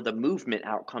dance or the movement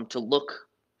outcome to look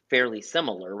fairly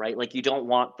similar, right? Like you don't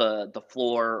want the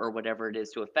floor or whatever it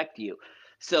is to affect you.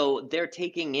 So they're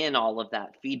taking in all of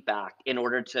that feedback in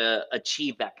order to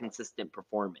achieve that consistent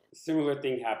performance. Similar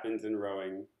thing happens in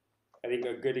rowing. I think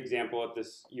a good example at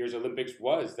this year's Olympics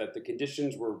was that the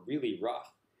conditions were really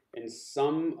rough. And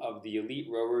some of the elite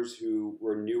rowers who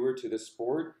were newer to the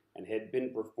sport and had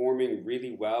been performing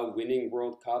really well, winning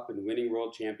World Cup and winning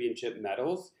World Championship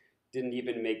medals, didn't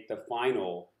even make the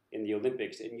final in the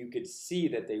Olympics. And you could see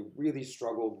that they really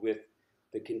struggled with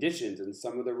the conditions. And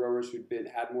some of the rowers who'd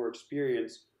had more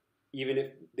experience, even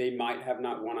if they might have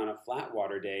not won on a flat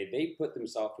water day, they put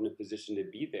themselves in a position to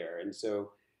be there. And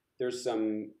so there's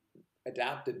some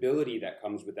adaptability that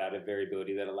comes with that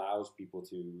variability that allows people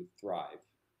to thrive.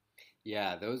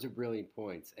 Yeah, those are brilliant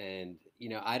points. And,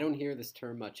 I don't hear this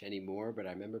term much anymore, but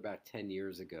I remember about 10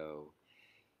 years ago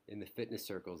in the fitness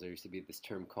circles, there used to be this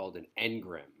term called an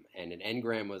engram. And an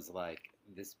engram was like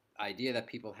this idea that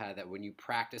people had that when you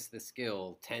practice the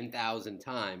skill 10,000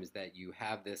 times, that you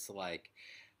have this like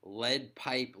lead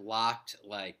pipe locked,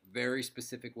 like very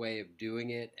specific way of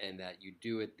doing it, and that you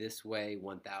do it this way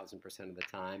 1000% of the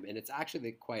time. And it's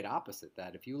actually quite opposite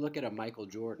that. If you look at a Michael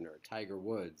Jordan or a Tiger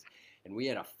Woods, and we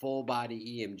had a full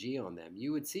body EMG on them,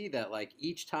 you would see that like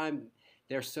each time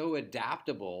they're so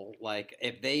adaptable. Like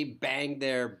if they banged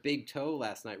their big toe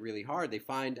last night really hard, they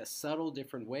find a subtle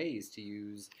different ways to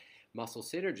use muscle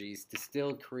synergies to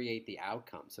still create the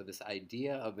outcome. So this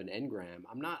idea of an engram,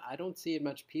 I don't see it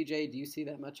much. PJ, do you see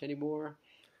that much anymore?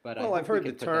 But I Well, I've hope we heard the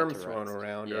can put that term to thrown rest.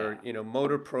 around, Yeah. or,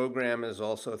 motor program is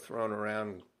also thrown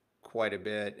around quite a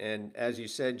bit. And as you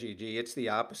said, Gigi, it's the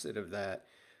opposite of that.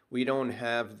 We don't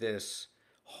have this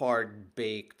hard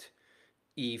baked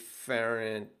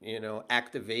efferent,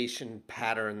 activation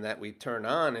pattern that we turn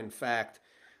on. In fact,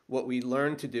 what we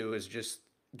learn to do is just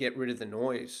get rid of the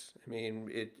noise. I mean,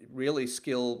 it really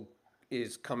skill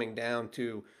is coming down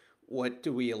to what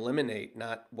do we eliminate,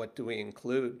 not what do we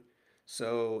include.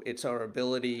 So it's our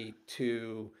ability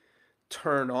to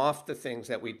turn off the things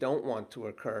that we don't want to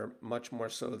occur much more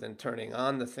so than turning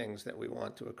on the things that we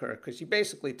want to occur. Because you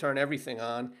basically turn everything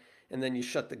on and then you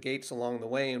shut the gates along the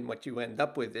way. And what you end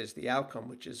up with is the outcome,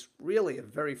 which is really a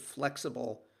very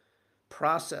flexible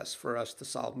process for us to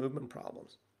solve movement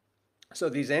problems. So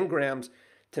these engrams,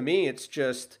 to me, it's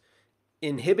just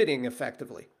inhibiting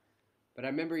effectively. But I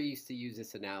remember you used to use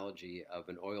this analogy of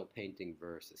an oil painting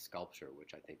versus sculpture,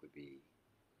 which I think would be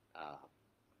uh,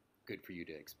 good for you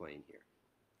to explain here.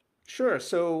 Sure.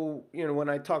 So, when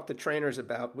I talk to trainers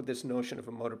about with this notion of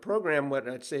a motor program, what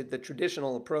I'd say the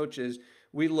traditional approach is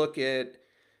we look at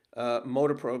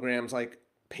motor programs like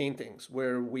paintings,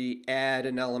 where we add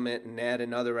an element and add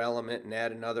another element and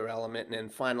add another element, and then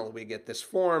finally we get this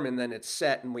form, and then it's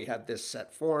set, and we have this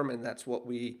set form, and that's what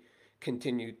we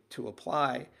continue to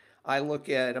apply. I look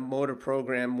at a motor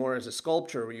program more as a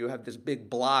sculpture where you have this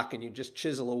big block and you just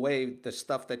chisel away the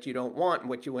stuff that you don't want, and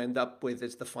what you end up with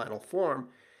is the final form.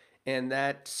 And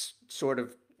that's sort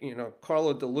of,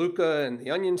 Carlo De Luca and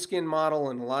the onion skin model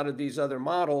and a lot of these other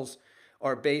models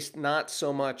are based not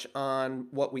so much on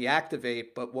what we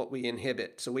activate, but what we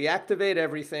inhibit. So we activate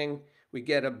everything, we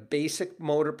get a basic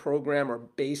motor program or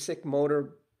basic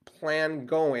motor plan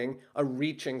going, a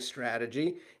reaching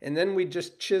strategy, and then we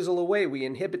just chisel away. We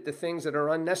inhibit the things that are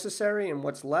unnecessary, and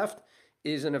what's left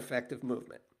is an effective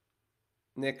movement.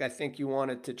 Nick, I think you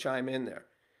wanted to chime in there.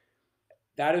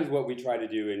 That is what we try to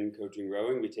do in coaching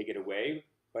rowing. We take it away.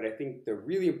 But I think the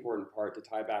really important part to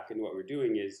tie back into what we're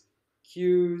doing is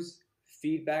cues,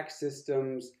 feedback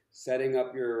systems, setting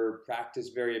up your practice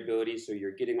variability so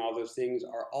you're getting all those things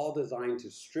are all designed to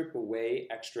strip away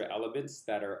extra elements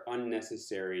that are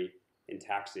unnecessary and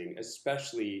taxing,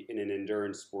 especially in an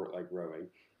endurance sport like rowing.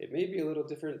 It may be a little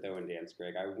different though in dance,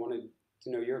 Greg. I wanted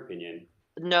to know your opinion.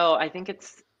 No, I think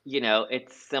it's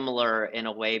similar in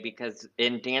a way because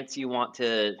in dance you want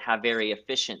to have very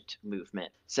efficient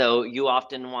movement. So you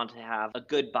often want to have a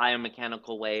good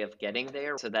biomechanical way of getting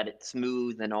there so that it's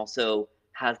smooth and also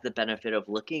has the benefit of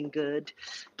looking good.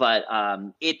 But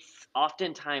it's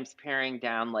oftentimes paring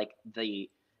down like the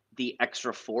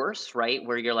extra force, right?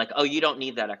 Where you're like, oh, you don't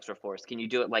need that extra force. Can you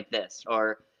do it like this?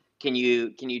 Or can you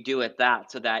do it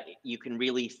that so that you can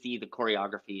really see the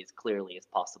choreography as clearly as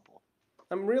possible?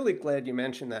 I'm really glad you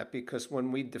mentioned that because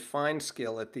when we define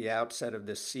skill at the outset of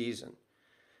this season,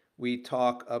 we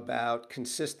talk about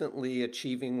consistently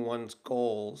achieving one's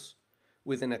goals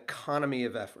with an economy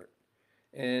of effort.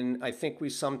 And I think we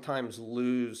sometimes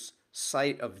lose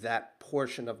sight of that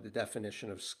portion of the definition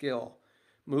of skill.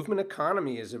 Movement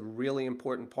economy is a really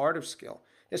important part of skill,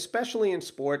 especially in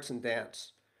sports and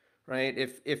dance, right?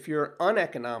 If you're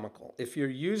uneconomical, if you're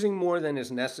using more than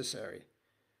is necessary,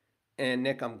 and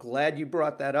Nick, I'm glad you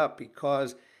brought that up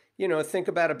because, think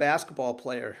about a basketball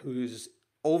player who's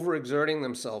overexerting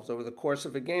themselves over the course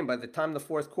of a game. By the time the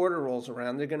fourth quarter rolls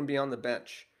around, they're going to be on the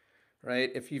bench, right?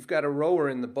 If you've got a rower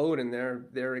in the boat and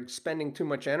they're expending too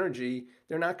much energy,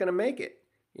 they're not going to make it,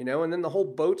 and then the whole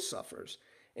boat suffers.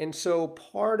 And so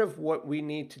part of what we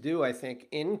need to do, I think,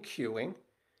 in cueing,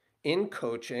 in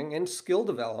coaching, and skill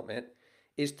development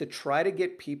is to try to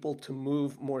get people to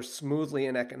move more smoothly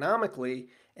and economically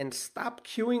and stop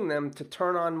cueing them to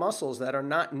turn on muscles that are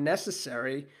not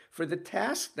necessary for the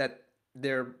task that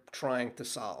they're trying to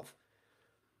solve.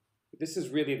 This is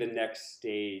really the next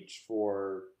stage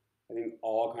for, I think,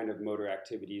 all kind of motor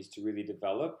activities to really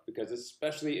develop because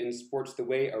especially in sports, the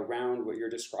way around what you're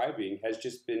describing has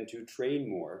just been to train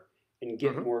more and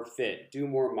get more fit, do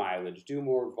more mileage, do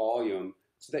more volume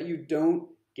so that you don't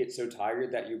get so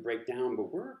tired that you break down.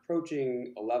 But we're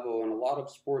approaching a level in a lot of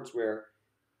sports where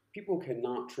people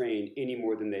cannot train any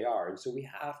more than they are. And so we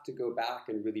have to go back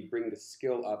and really bring the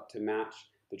skill up to match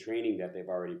the training that they've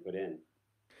already put in.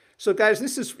 So guys,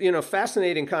 this is,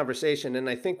 fascinating conversation. And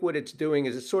I think what it's doing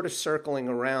is it's sort of circling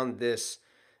around this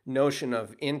notion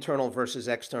of internal versus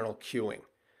external cueing,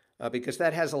 because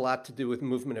that has a lot to do with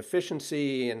movement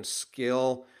efficiency and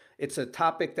skill. It's a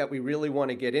topic that we really want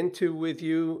to get into with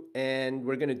you, and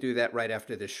we're going to do that right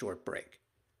after this short break.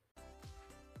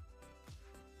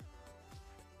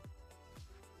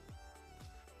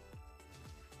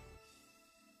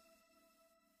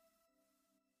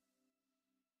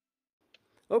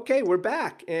 Okay, we're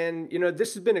back. And,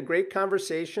 this has been a great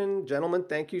conversation. Gentlemen,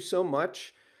 thank you so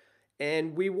much.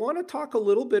 And we want to talk a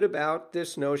little bit about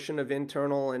this notion of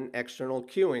internal and external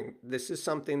cueing. This is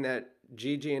something that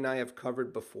Gigi and I have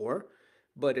covered before,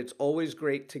 but it's always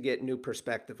great to get new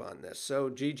perspective on this. So,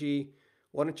 Gigi,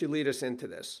 why don't you lead us into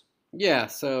this? Yeah,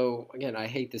 so again, I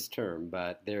hate this term,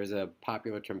 but there's a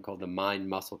popular term called the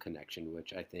mind-muscle connection,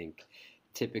 which I think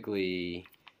typically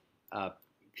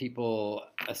people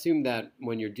assume that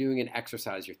when you're doing an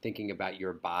exercise, you're thinking about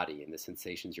your body and the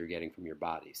sensations you're getting from your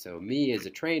body. So me as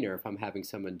a trainer, if I'm having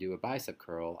someone do a bicep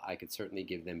curl, I could certainly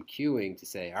give them cueing to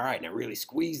say, all right, now really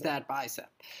squeeze that bicep.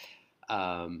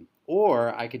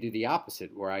 Or I could do the opposite,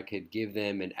 where I could give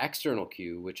them an external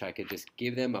cue, which I could just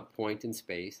give them a point in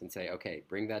space and say, okay,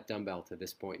 bring that dumbbell to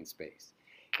this point in space.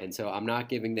 And so I'm not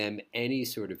giving them any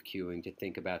sort of cueing to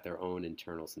think about their own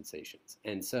internal sensations.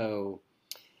 And so,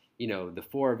 the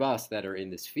four of us that are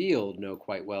in this field know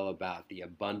quite well about the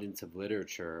abundance of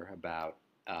literature about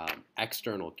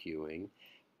external cueing.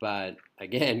 But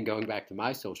again, going back to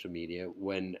my social media,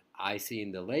 when I see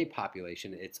in the lay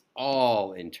population, it's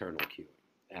all internal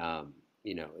cueing.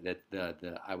 That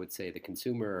the I would say the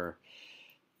consumer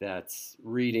that's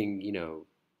reading,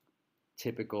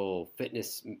 typical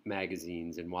fitness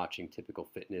magazines and watching typical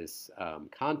fitness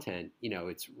content,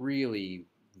 it's really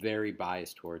very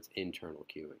biased towards internal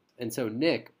cueing. And so,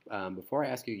 Nick, before I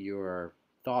ask you your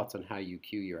thoughts on how you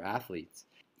cue your athletes,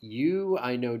 you,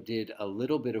 I know, did a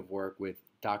little bit of work with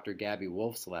Dr. Gabby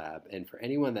Wolf's lab. And for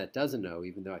anyone that doesn't know,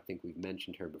 even though I think we've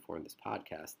mentioned her before in this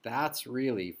podcast, that's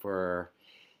really for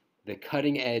the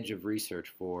cutting edge of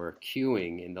research for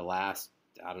cueing in the last,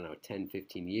 10,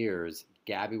 15 years.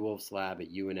 Gabby Wolf's lab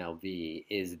at UNLV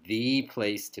is the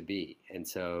place to be. And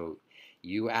so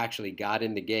you actually got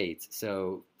in the gates.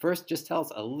 So first, just tell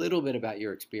us a little bit about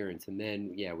your experience, and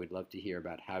then, we'd love to hear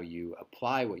about how you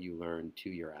apply what you learned to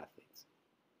your athletes.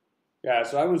 Yeah,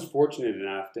 so I was fortunate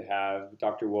enough to have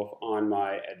Dr. Wolf on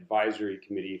my advisory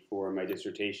committee for my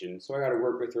dissertation. So I got to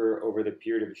work with her over the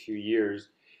period of a few years,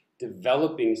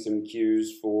 developing some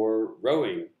cues for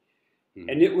rowing. Mm-hmm.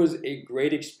 And it was a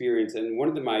great experience. And one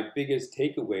of my biggest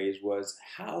takeaways was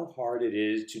how hard it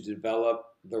is to develop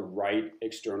the right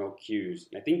external cues.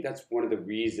 And I think that's one of the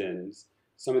reasons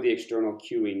some of the external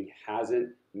cueing hasn't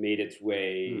made its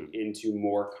way into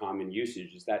more common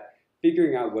usage, is that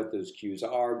figuring out what those cues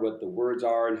are, what the words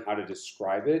are, and how to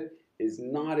describe it is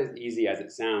not as easy as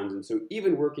it sounds. And so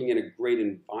even working in a great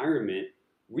environment,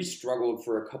 we struggled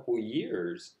for a couple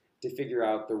years to figure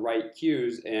out the right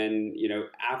cues. And,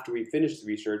 after we finished the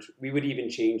research, we would even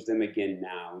change them again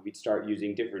now. We'd start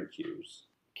using different cues.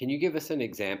 Can you give us an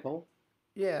example?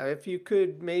 Yeah, if you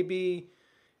could maybe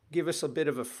give us a bit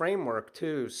of a framework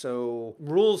too. So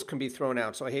rules can be thrown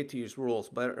out, so I hate to use rules,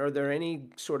 but are there any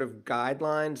sort of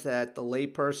guidelines that the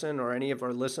layperson or any of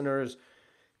our listeners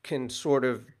can sort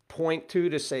of point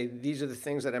to say, these are the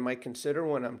things that I might consider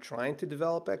when I'm trying to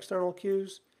develop external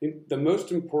cues? The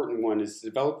most important one is to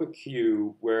develop a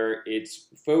cue where it's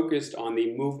focused on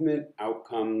the movement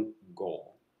outcome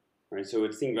goal, right? So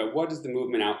it's thinking about what is the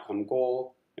movement outcome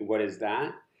goal and what is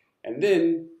that? And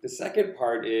then the second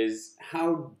part is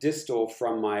how distal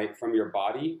from your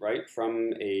body, right,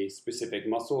 from a specific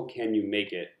muscle can you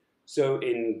make it? So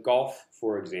in golf,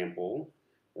 for example,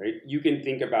 right, you can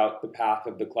think about the path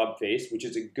of the club face, which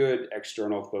is a good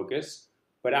external focus,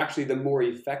 but actually the more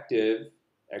effective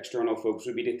external focus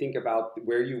would be to think about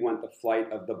where you want the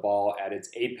flight of the ball at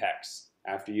its apex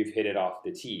after you've hit it off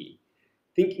the tee.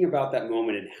 Thinking about that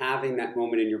moment and having that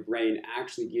moment in your brain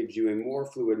actually gives you a more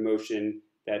fluid motion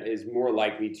that is more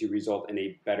likely to result in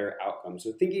a better outcome.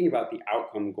 So thinking about the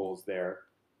outcome goals there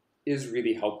is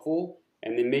really helpful,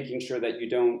 and then making sure that you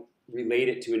don't relate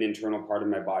it to an internal part of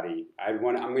my body. I'm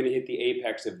going to hit the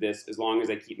apex of this as long as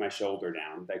I keep my shoulder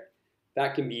down.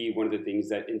 That can be one of the things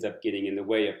that ends up getting in the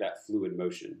way of that fluid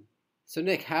motion. So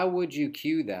Nick, how would you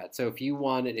cue that? So if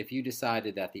you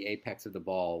decided that the apex of the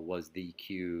ball was the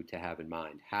cue to have in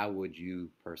mind, how would you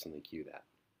personally cue that?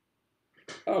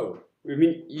 Oh,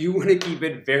 you want to keep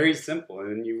it very simple,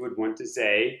 and you would want to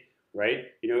say, right,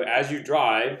 as you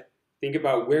drive, think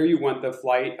about where you want the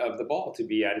flight of the ball to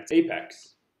be at its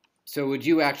apex. So would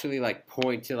you actually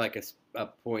point to a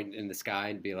point in the sky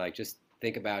and be like, just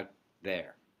think about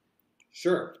there?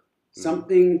 Sure.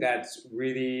 Something that's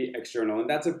really external, and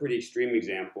that's a pretty extreme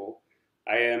example.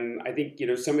 I think,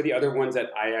 some of the other ones that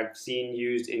I have seen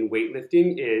used in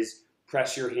weightlifting is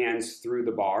press your hands through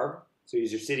the bar. So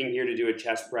as you're sitting here to do a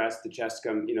chest press,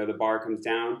 the bar comes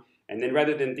down, and then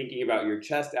rather than thinking about your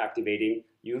chest activating,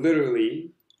 you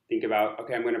literally think about,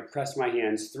 okay, I'm going to press my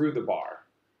hands through the bar.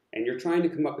 And you're trying to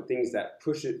come up with things that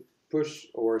push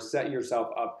or set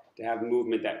yourself up to have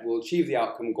movement that will achieve the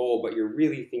outcome goal, but you're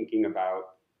really thinking about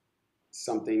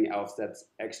something else that's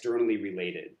externally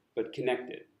related, but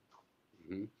connected.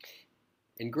 Mm-hmm.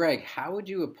 And Greg, how would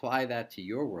you apply that to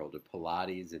your world of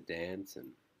Pilates and dance?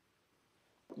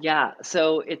 Yeah,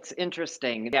 so it's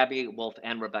interesting. Gabby Wolf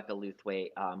and Rebecca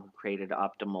Luthwaite, who created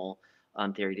Optimal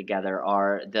Theory together,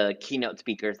 are the keynote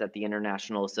speakers at the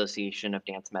International Association of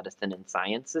Dance Medicine and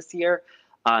Science this year.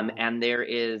 And there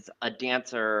is a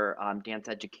dancer, dance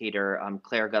educator,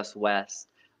 Claire Gus West,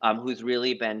 who's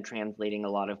really been translating a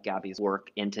lot of Gabby's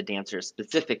work into dancers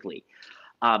specifically,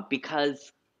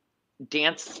 because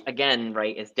dance, again,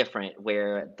 right, is different,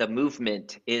 where the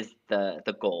movement is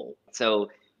the goal. So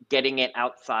getting it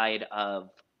outside of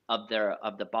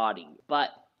the body. But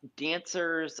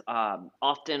dancers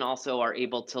often also are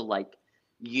able to like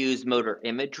use motor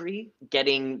imagery,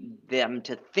 getting them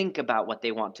to think about what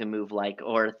they want to move like,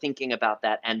 or thinking about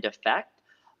that end effect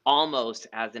almost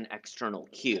as an external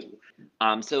cue.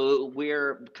 So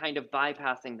we're kind of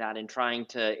bypassing that and trying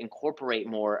to incorporate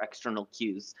more external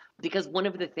cues, because one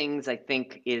of the things I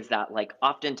think is that like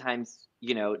oftentimes,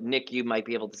 Nick, you might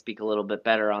be able to speak a little bit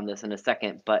better on this in a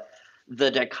second, but the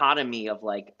dichotomy of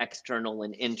like external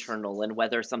and internal, and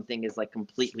whether something is like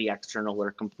completely external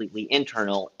or completely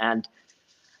internal. And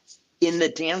in the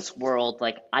dance world,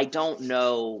 like I don't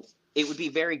know, it would be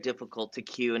very difficult to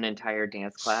cue an entire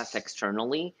dance class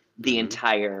externally the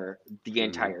entire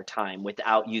time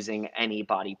without using any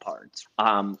body parts.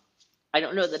 I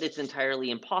don't know that it's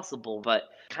entirely impossible, but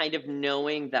kind of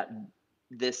knowing that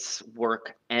this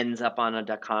work ends up on a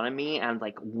dichotomy, and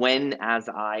like when as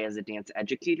a dance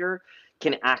educator,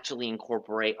 can actually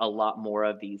incorporate a lot more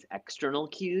of these external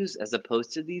cues as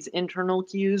opposed to these internal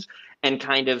cues, and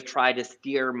kind of try to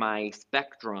steer my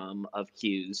spectrum of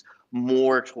cues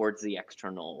more towards the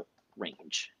external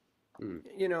range.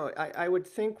 I would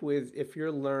think if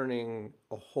you're learning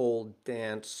a whole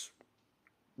dance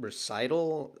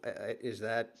recital, is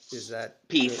that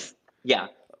Piece. Yeah.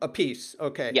 a piece?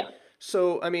 Okay. Yeah.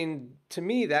 So, I mean, to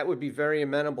me, that would be very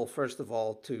amenable, first of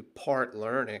all, to part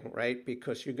learning, right?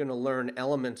 Because you're going to learn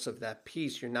elements of that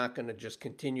piece. You're not going to just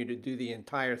continue to do the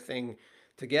entire thing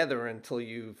together until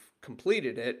you've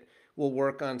completed it. We'll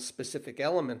work on specific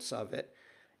elements of it.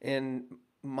 And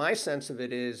my sense of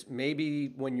it is maybe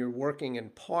when you're working in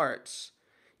parts,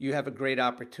 you have a great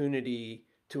opportunity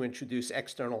to introduce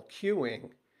external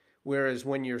cueing. Whereas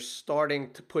when you're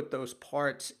starting to put those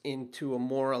parts into a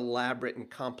more elaborate and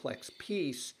complex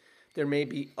piece, there may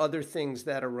be other things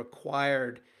that are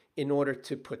required in order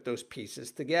to put those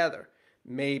pieces together.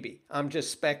 Maybe. I'm just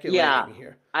Yeah, speculating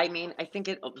here. I mean, I think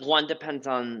it one depends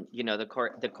on the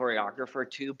choreographer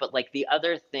too, but like the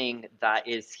other thing that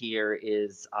is here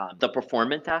is the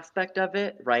performance aspect of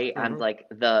it, right? And Mm-hmm. like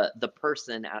the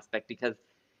person aspect, because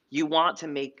you want to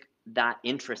make that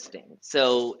interesting.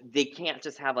 So they can't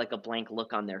just have like a blank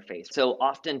look on their face. So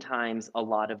oftentimes a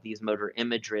lot of these motor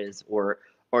images or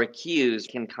cues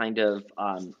can kind of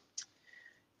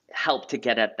help to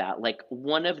get at that. Like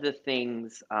one of the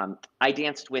things, I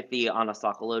danced with the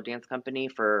Anasakalo dance company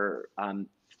for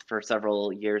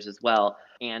several years as well,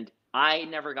 and I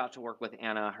never got to work with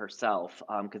Anna herself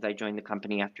because I joined the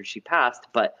company after she passed.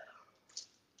 But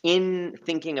in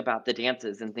thinking about the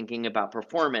dances and thinking about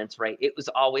performance, right, it was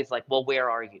always like, well, where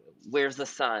are you? Where's the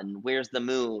sun? Where's the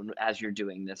moon as you're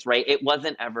doing this, right? It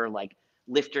wasn't ever like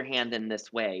lift your hand in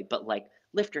this way, but like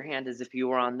lift your hand as if you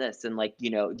were on this. And like,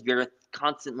 you're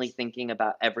constantly thinking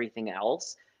about everything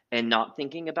else and not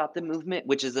thinking about the movement,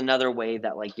 which is another way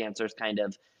that like dancers kind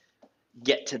of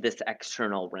get to this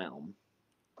external realm.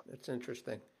 That's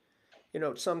interesting.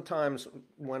 Sometimes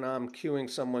when I'm cueing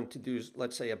someone to do,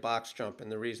 let's say, a box jump, and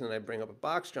the reason I bring up a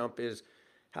box jump is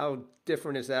how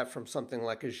different is that from something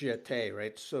like a jeté,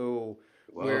 right? So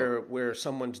Whoa. where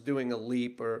someone's doing a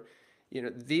leap, or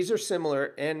these are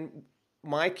similar. And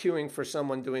my cueing for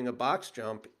someone doing a box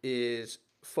jump is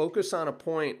focus on a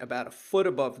point about a foot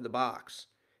above the box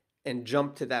and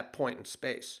jump to that point in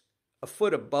space, a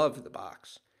foot above the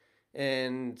box.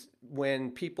 And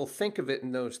when people think of it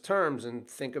in those terms and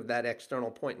think of that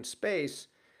external point in space,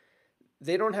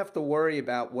 they don't have to worry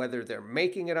about whether they're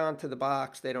making it onto the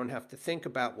box. They don't have to think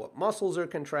about what muscles are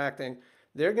contracting.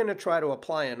 They're going to try to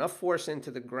apply enough force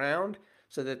into the ground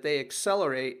so that they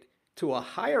accelerate to a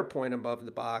higher point above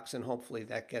the box, and hopefully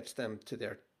that gets them to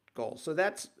their goal. So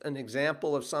that's an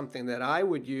example of something that I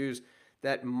would use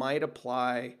that might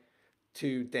apply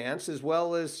to dance, as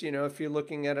well as, if you're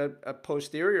looking at a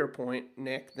posterior point,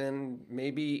 Nick, then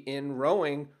maybe in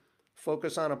rowing,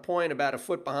 focus on a point about a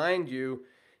foot behind you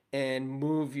and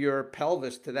move your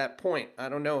pelvis to that point. I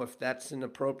don't know if that's an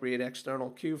appropriate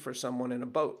external cue for someone in a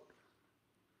boat.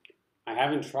 I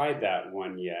haven't tried that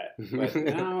one yet, but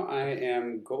now I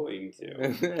am going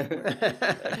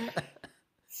to.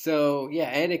 So,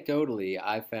 yeah, anecdotally,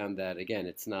 I found that, again,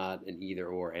 it's not an either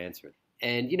or answer.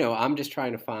 And, I'm just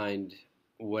trying to find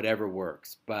whatever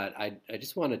works. But I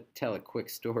just want to tell a quick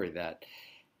story that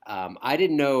I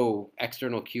didn't know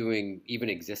external cueing even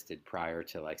existed prior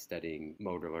to like studying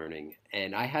motor learning.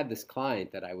 And I had this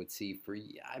client that I would see for,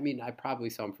 I mean, I probably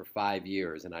saw him for 5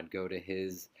 years, and I'd go to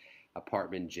his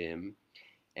apartment gym.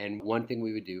 And one thing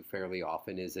we would do fairly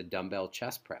often is a dumbbell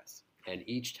chest press. And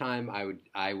each time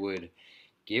I would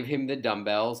give him the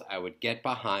dumbbells. I would get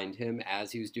behind him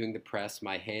as he was doing the press.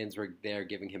 My hands were there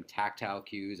giving him tactile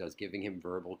cues. I was giving him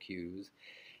verbal cues.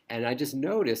 And I just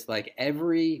noticed like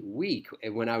every week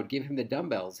when I would give him the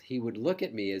dumbbells, he would look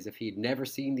at me as if he'd never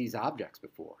seen these objects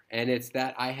before. And it's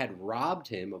that I had robbed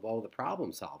him of all the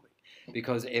problem solving.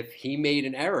 Because if he made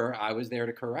an error, I was there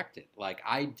to correct it. Like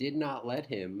I did not let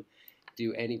him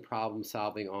do any problem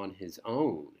solving on his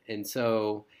own. And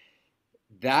so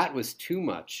that was too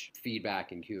much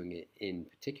feedback and cueing in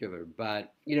particular.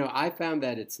 But, I found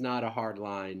that it's not a hard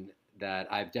line, that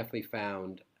I've definitely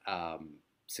found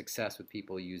success with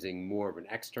people using more of an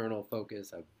external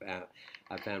focus.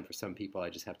 I've found for some people I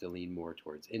just have to lean more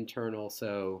towards internal.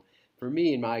 So for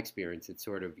me, in my experience, it's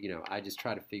sort of, I just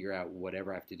try to figure out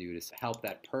whatever I have to do to help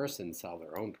that person solve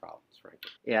their own problems,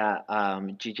 frankly. Yeah,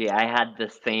 Gigi, I had the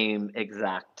same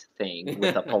exact thing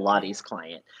with a Pilates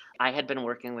client. I had been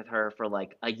working with her for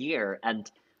like a year, and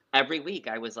every week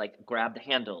I was like, grab the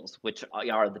handles, which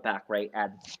are the back, right?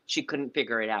 And she couldn't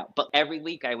figure it out. But every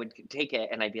week I would take it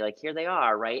and I'd be like, here they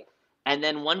are, right? And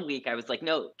then one week I was like,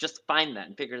 no, just find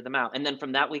them, figure them out. And then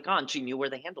from that week on, she knew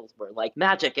where the handles were, like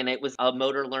magic. And it was a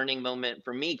motor learning moment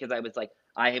for me because I was like,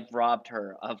 I have robbed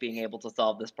her of being able to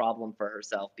solve this problem for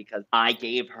herself because I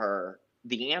gave her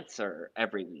the answer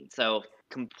every week. So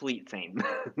complete same.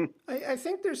 I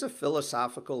think there's a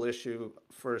philosophical issue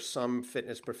for some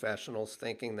fitness professionals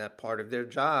thinking that part of their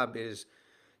job is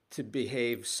to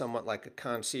behave somewhat like a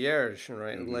concierge,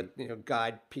 right? And let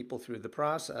guide people through the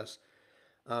process.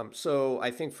 So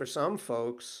I think for some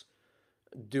folks,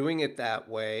 doing it that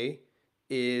way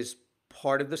is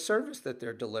part of the service that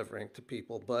they're delivering to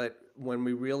people. But when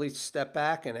we really step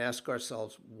back and ask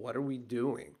ourselves, what are we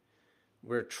doing?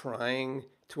 We're trying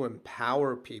to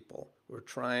empower people. We're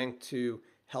trying to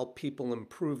help people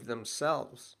improve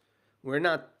themselves. We're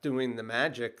not doing the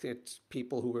magic. It's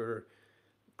people who are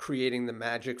creating the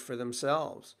magic for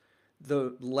themselves.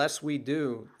 The less we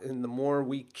do and the more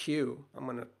we cue, I'm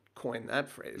going to coin that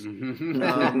phrase.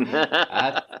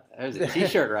 There's a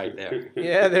t-shirt right there.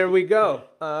 Yeah, there we go.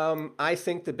 I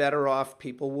think the better off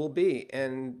people will be.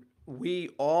 And we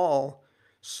all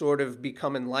sort of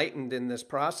become enlightened in this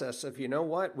process of,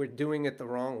 we're doing it the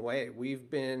wrong way. We've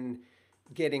been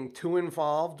getting too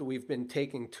involved. We've been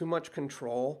taking too much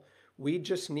control. We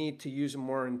just need to use a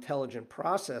more intelligent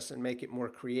process and make it more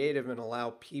creative and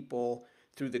allow people,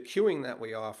 through the cueing that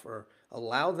we offer,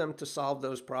 allow them to solve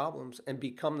those problems and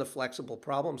become the flexible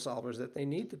problem solvers that they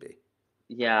need to be.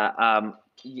 Yeah,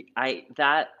 I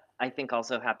think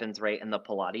also happens right in the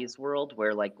Pilates world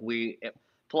where like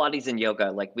Pilates and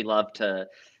yoga, like we love to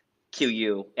cue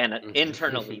you and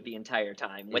internally the entire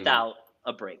time without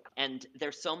a break. And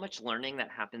there's so much learning that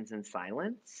happens in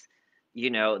silence,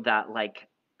 that like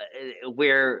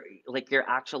where like you're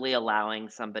actually allowing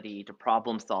somebody to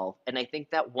problem solve. And I think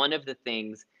that one of the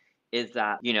things is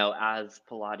that, as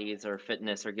Pilates or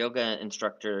fitness or yoga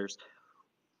instructors,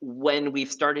 when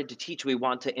we've started to teach, we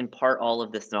want to impart all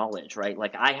of this knowledge, right?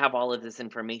 Like, I have all of this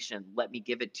information, let me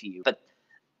give it to you. But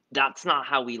that's not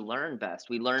how we learn best.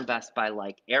 We learn best by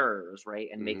like errors, right?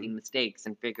 And making mistakes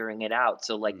and figuring it out.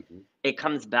 So like it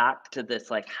comes back to this,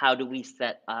 like, how do we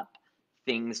set up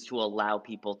things to allow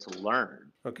people to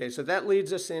learn? Okay, so that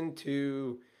leads us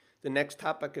into the next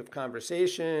topic of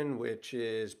conversation, which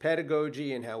is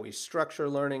pedagogy and how we structure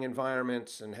learning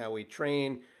environments and how we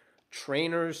train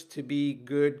trainers to be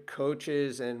good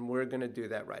coaches. And we're going to do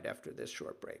that right after this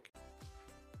short break.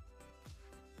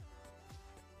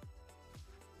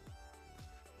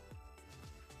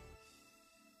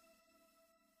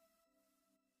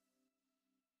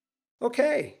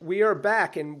 Okay, we are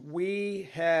back and we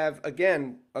have,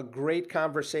 again, a great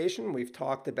conversation. We've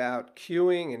talked about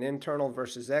cueing and internal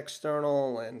versus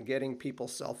external and getting people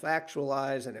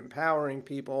self-actualized and empowering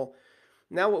people.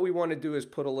 Now what we want to do is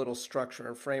put a little structure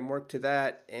and framework to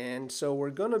that. And so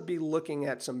we're going to be looking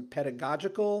at some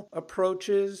pedagogical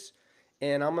approaches,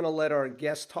 and I'm going to let our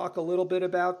guest talk a little bit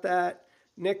about that.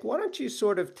 Nick, why don't you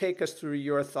sort of take us through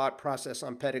your thought process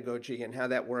on pedagogy and how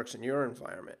that works in your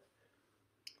environment?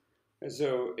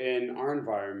 So in our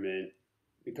environment,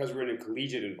 because we're in a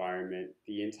collegiate environment,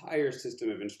 the entire system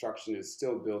of instruction is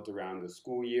still built around the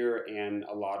school year and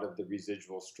a lot of the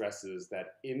residual stresses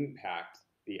that impact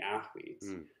the athletes.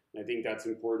 And I think that's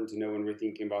important to know when we're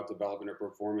thinking about development or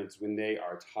performance, when they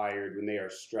are tired, when they are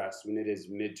stressed, when it is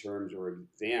midterms or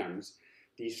exams.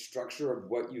 the structure of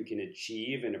what you can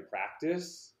achieve in a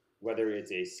practice, whether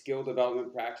it's a skill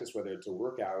development practice, whether it's a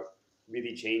workout,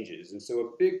 really changes. And so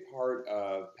a big part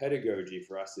of pedagogy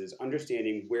for us is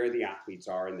understanding where the athletes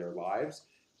are in their lives,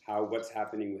 what's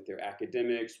happening with their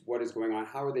academics, what is going on,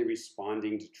 how are they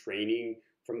responding to training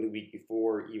from the week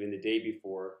before, even the day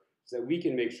before, so that we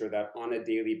can make sure that on a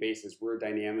daily basis we're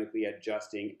dynamically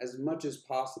adjusting as much as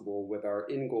possible with our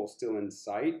end goal still in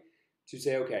sight to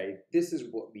say, okay, this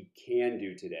is what we can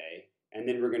do today, and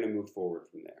then we're going to move forward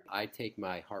from there. I take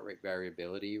my heart rate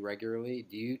variability regularly.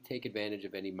 Do you take advantage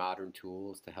of any modern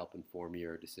tools to help inform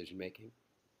your decision making?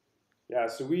 Yeah,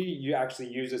 so you actually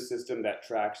use a system that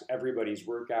tracks everybody's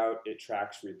workout. It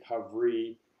tracks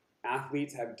recovery.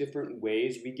 Athletes have different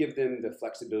ways. We give them the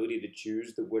flexibility to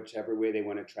choose whichever way they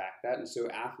want to track that. And so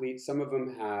athletes, some of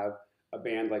them have a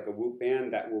band like a Whoop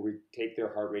band that will take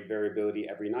their heart rate variability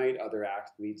every night. Other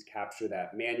athletes capture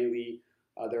that manually.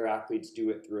 Other athletes do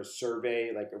it through a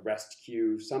survey like a rest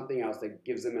cue, something else that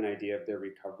gives them an idea of their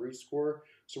recovery score.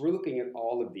 So we're looking at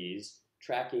all of these,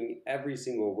 tracking every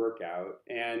single workout,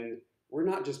 and we're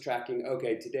not just tracking,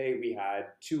 okay, today we had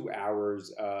 2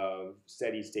 hours of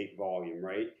steady state volume,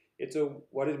 right? It's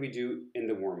what did we do in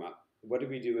the warm up? What did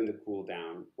we do in the cool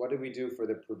down? What did we do for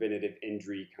the preventative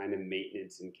injury kind of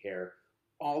maintenance and care?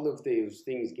 All of those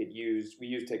things get used. We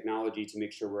use technology to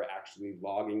make sure we're actually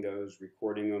logging those,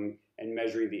 recording them, and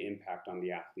measuring the impact on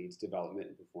the athlete's development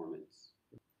and performance.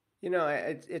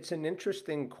 It's an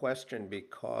interesting question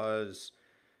because,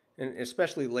 and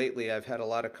especially lately, I've had a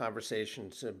lot of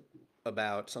conversations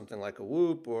about something like a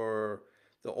Whoop or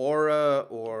the Aura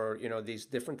or these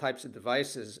different types of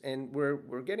devices, and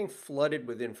we're getting flooded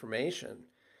with information.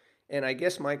 And I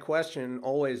guess my question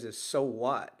always is, so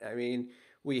what? I mean,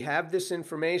 we have this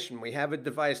information. We have a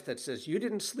device that says you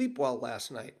didn't sleep well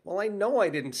last night. Well, I know I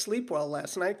didn't sleep well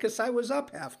last night because I was up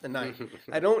half the night.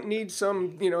 I don't need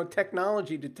some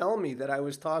technology to tell me that I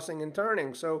was tossing and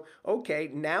turning. So okay,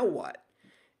 now what?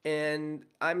 And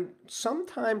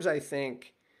sometimes I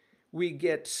think we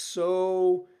get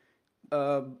so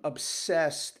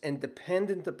obsessed and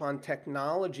dependent upon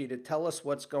technology to tell us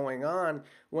what's going on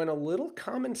when a little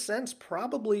common sense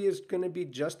probably is going to be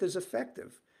just as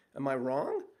effective. Am I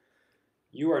wrong?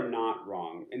 You are not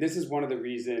wrong. And this is one of the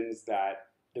reasons that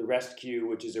the rest cue,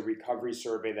 which is a recovery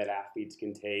survey that athletes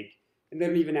can take, and they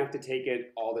don't even have to take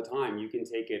it all the time. You can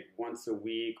take it once a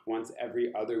week, once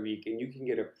every other week, and you can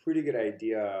get a pretty good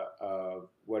idea of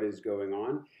what is going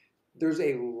on. There's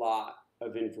a lot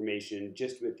of information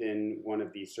just within one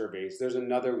of these surveys. There's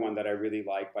another one that I really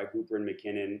like by Hooper and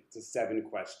McKinnon. It's a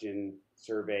 7-question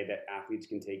survey that athletes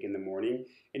can take in the morning.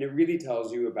 And it really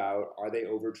tells you about, are they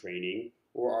overtraining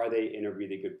or are they in a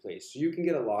really good place? So you can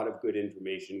get a lot of good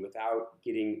information without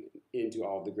getting into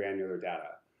all the granular data.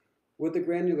 What the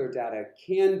granular data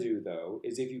can do, though,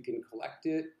 is if you can collect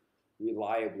it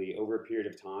reliably over a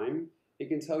period of time, it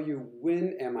can tell you,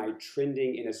 when am I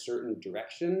trending in a certain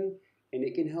direction? And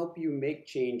it can help you make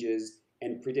changes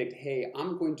and predict, hey,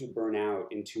 I'm going to burn out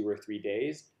in 2 or 3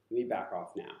 days. Let me back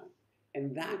off now.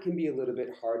 And that can be a little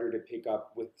bit harder to pick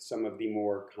up with some of the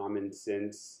more common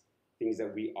sense things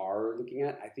that we are looking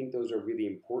at. I think those are really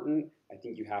important. I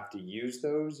think you have to use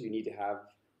those. You need to have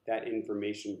that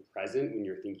information present when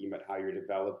you're thinking about how you're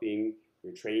developing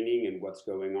your training and what's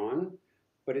going on.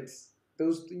 But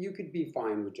you could be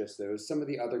fine with just those. Some of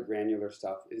the other granular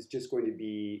stuff is just going to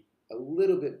be a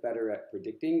little bit better at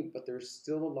predicting, but there's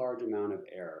still a large amount of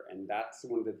error. And that's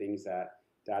one of the things that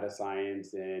data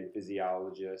science and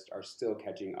physiologists are still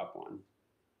catching up on.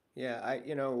 Yeah,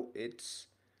 it's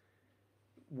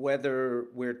whether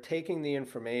we're taking the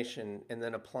information and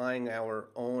then applying our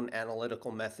own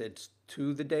analytical methods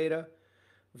to the data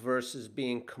versus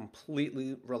being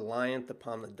completely reliant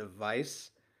upon the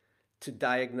device to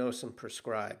diagnose and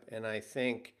prescribe. And I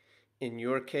think in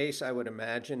your case, I would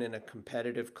imagine in a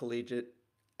competitive collegiate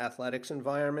athletics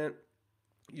environment,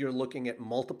 you're looking at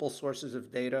multiple sources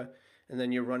of data, and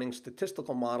then you're running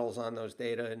statistical models on those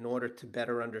data in order to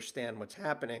better understand what's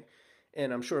happening.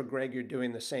 And I'm sure, Greg, you're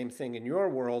doing the same thing in your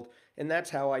world, and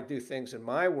that's how I do things in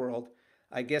my world.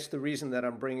 I guess the reason that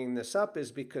I'm bringing this up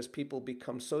is because people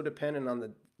become so dependent on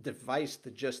the device to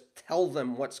just tell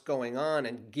them what's going on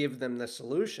and give them the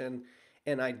solution.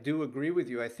 And I do agree with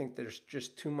you. I think there's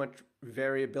just too much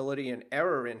variability and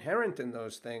error inherent in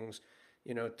those things,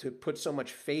 to put so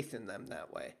much faith in them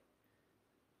that way.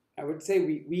 I would say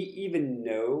we even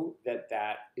know that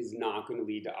is not going to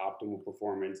lead to optimal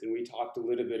performance. And we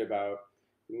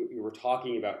were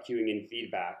talking about cueing in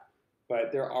feedback,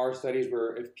 but there are studies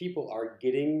where if people are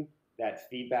getting that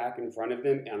feedback in front of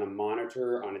them on a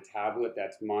monitor, on a tablet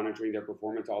that's monitoring their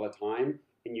performance all the time,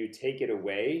 and you take it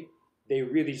away, they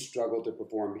really struggle to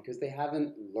perform because they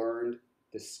haven't learned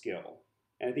the skill.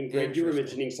 And I think, Greg, you were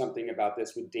Interesting. mentioning something about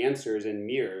this with dancers and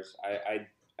mirrors. I'd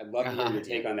love to hear your Yeah.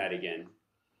 take on that again.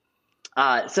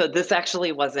 So this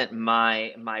actually wasn't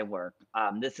my work.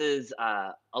 This is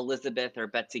Elizabeth or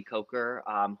Betsy Coker,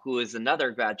 who is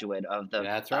another graduate of the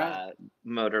That's right.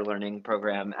 motor learning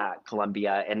program at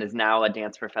Columbia and is now a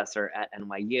dance professor at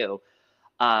NYU.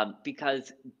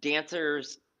 Because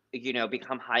dancers,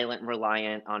 become highly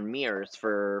reliant on mirrors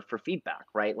for feedback,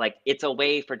 right? Like it's a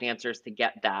way for dancers to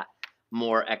get that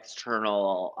more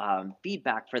external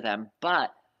feedback for them,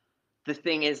 but the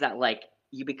thing is that like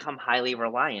you become highly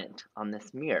reliant on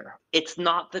this mirror. It's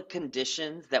not the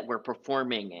conditions that we're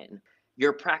performing in.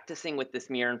 You're practicing with this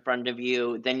mirror in front of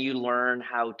you, then you learn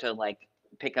how to like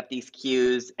pick up these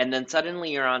cues, and then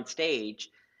suddenly you're on stage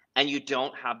and you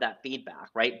don't have that feedback,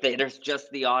 right? There's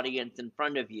just the audience in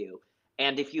front of you.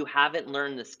 And if you haven't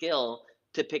learned the skill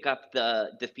to pick up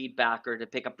the feedback or to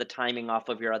pick up the timing off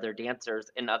of your other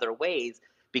dancers in other ways,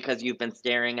 because you've been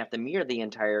staring at the mirror the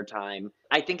entire time.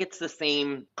 I think it's the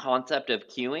same concept of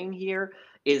cueing here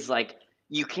is like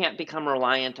you can't become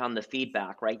reliant on the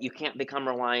feedback, right? You can't become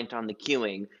reliant on the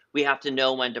cueing. We have to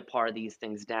know when to par these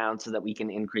things down so that we can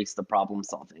increase the problem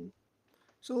solving.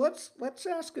 So let's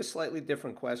ask a slightly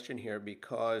different question here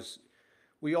because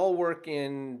we all work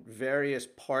in various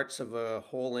parts of a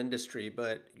whole industry,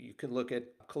 but you can look at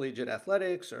collegiate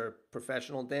athletics or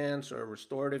professional dance or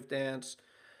restorative dance,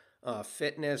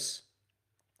 fitness.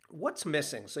 What's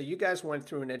missing? So you guys went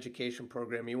through an education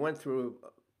program. You went through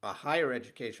a higher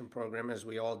education program, as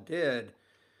we all did.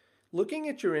 Looking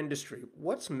at your industry,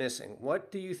 what's missing?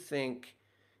 What do you think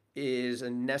is a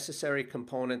necessary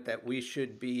component that we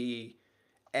should be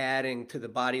adding to the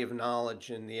body of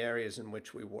knowledge in the areas in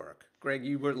which we work? Greg,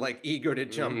 you were like eager to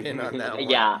jump in on that one.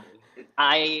 Yeah,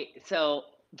 so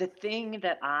the thing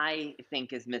that I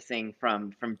think is missing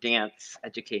from dance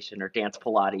education or dance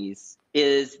Pilates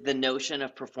is the notion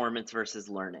of performance versus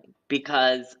learning.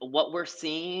 Because what we're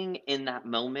seeing in that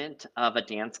moment of a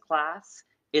dance class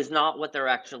is not what they're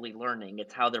actually learning,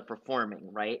 it's how they're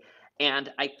performing, right?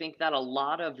 And I think that a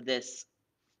lot of this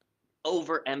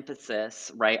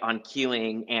overemphasis, right, on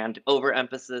cueing and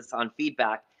overemphasis on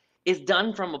feedback is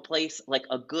done from a place like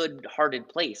a good hearted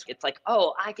place. It's like,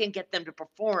 oh, I can get them to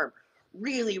perform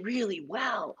really, really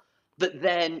well. But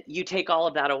then you take all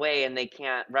of that away and they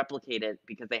can't replicate it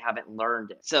because they haven't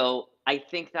learned it. So I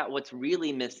think that what's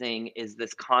really missing is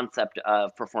this concept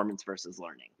of performance versus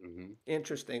learning. Mm-hmm.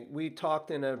 Interesting. We talked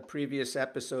in a previous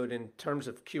episode in terms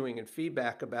of cueing and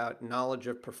feedback about knowledge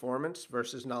of performance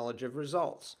versus knowledge of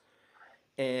results.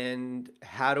 And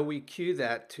how do we cue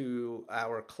that to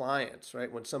our clients,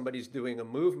 right? When somebody's doing a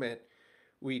movement,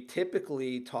 we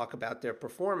typically talk about their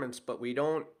performance, but we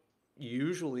don't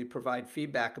usually provide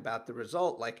feedback about the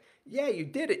result. Like, yeah, you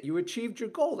did it. You achieved your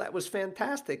goal. That was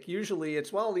fantastic. Usually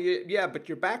it's, well, yeah, but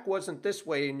your back wasn't this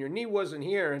way and your knee wasn't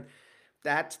here. And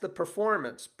that's the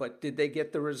performance, but did they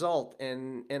get the result?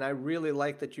 And I really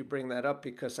like that you bring that up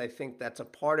because I think that's a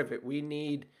part of it. We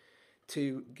need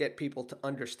to get people to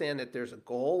understand that there's a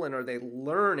goal and are they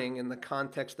learning in the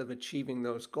context of achieving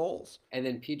those goals. And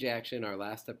then PJ, actually, in our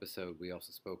last episode, we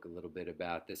also spoke a little bit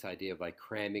about this idea of like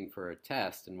cramming for a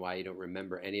test and why you don't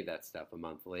remember any of that stuff a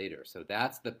month later. So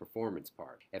that's the performance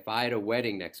part. If I had a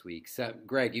wedding next week, so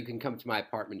Greg, you can come to my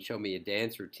apartment and show me a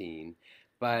dance routine.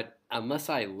 But unless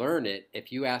I learn it,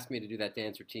 if you ask me to do that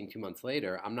dance routine 2 months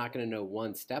later, I'm not going to know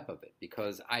one step of it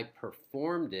because I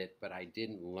performed it, but I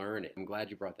didn't learn it. I'm glad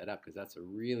you brought that up because that's a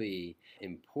really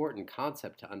important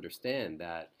concept to understand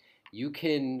that you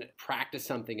can practice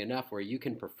something enough where you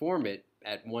can perform it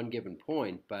at one given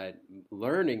point, but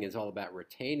learning is all about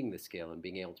retaining the skill and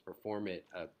being able to perform it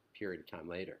a period of time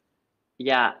later.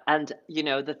 Yeah, and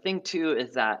the thing too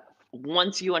is that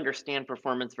once you understand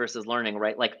performance versus learning,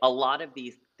 right? Like a lot of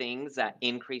these things that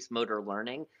increase motor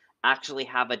learning actually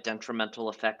have a detrimental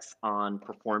effects on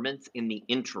performance in the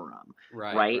interim,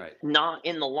 Right, right? right. Not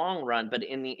in the long run, but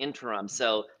in the interim.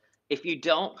 So if you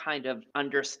don't kind of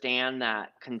understand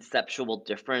that conceptual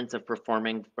difference of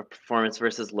performing or performance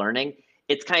versus learning,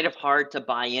 it's kind of hard to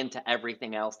buy into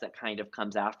everything else that kind of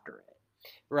comes after it.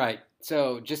 Right.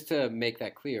 So just to make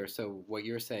that clear, so what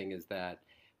you're saying is that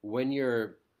when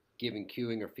you're giving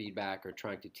cueing or feedback or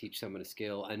trying to teach someone a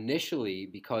skill, initially,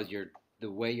 because you're the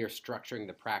way you're structuring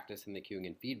the practice and the cueing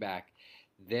and feedback,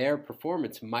 their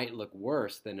performance might look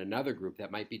worse than another group that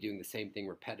might be doing the same thing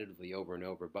repetitively over and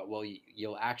over. But what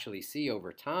you'll actually see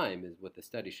over time is what the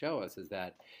studies show us is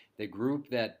that the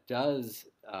group that does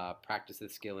practice the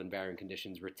skill in varying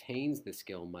conditions retains the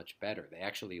skill much better. They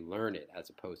actually learn it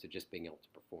as opposed to just being able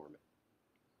to perform it.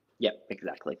 Yep,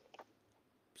 exactly.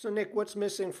 So, Nick, what's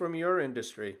missing from your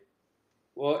industry?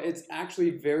 Well, it's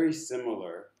actually very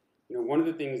similar. One of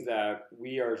the things that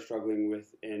we are struggling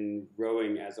with in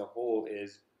rowing as a whole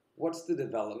is what's the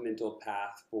developmental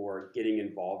path for getting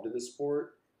involved in the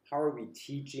sport? How are we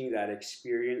teaching that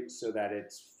experience so that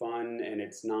it's fun and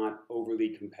it's not overly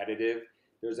competitive?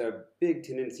 There's a big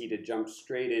tendency to jump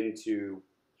straight into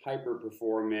hyper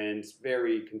performance,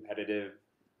 very competitive,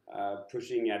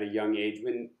 pushing at a young age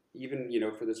when even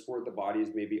for the sport the bodies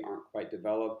maybe aren't quite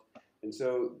developed, and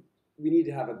so we need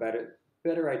to have a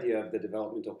better idea of the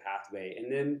developmental pathway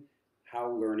and then how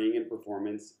learning and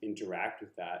performance interact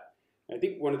with that. And I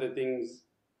think one of the things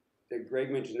that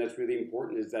Greg mentioned that's really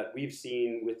important is that we've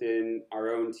seen within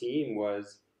our own team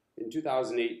was in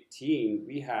 2018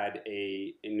 we had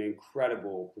an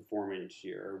incredible performance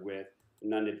year with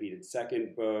an undefeated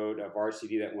second boat, a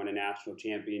varsity that won a national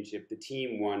championship. The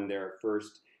team won their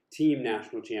first team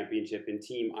national championship and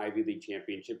team Ivy League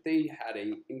championship. They had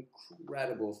an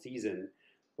incredible season.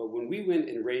 But when we went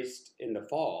and raced in the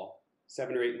fall,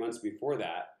 7 or 8 months before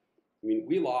that, I mean,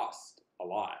 we lost a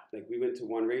lot. Like we went to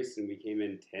one race and we came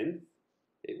in 10th.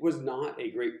 It was not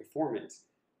a great performance.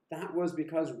 That was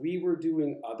because we were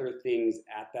doing other things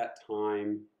at that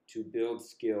time to build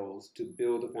skills, to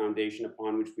build a foundation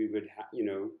upon which we would,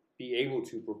 be able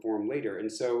to perform later.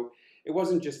 And so it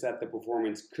wasn't just that the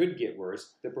performance could get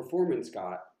worse, the performance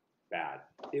got bad.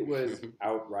 It was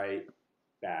outright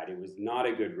bad. It was not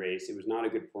a good race. It was not a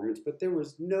good performance, but there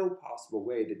was no possible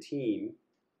way the team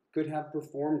could have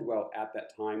performed well at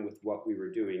that time with what we were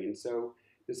doing. And so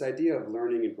this idea of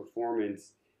learning and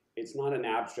performance, it's not an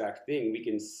abstract thing. We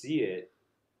can see it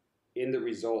in the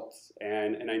results.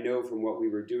 And I know from what we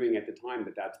were doing at the time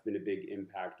that that's been a big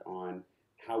impact on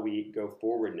how we go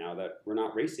forward now that we're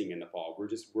not racing in the fall. We're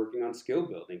just working on skill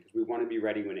building because we want to be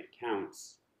ready when it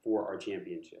counts for our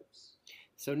championships.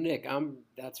 So Nick,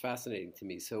 that's fascinating to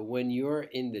me. So when you're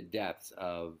in the depths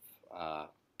of,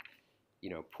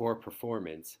 poor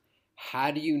performance,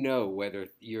 how do you know whether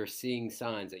you're seeing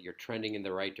signs that you're trending in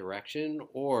the right direction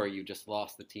or you just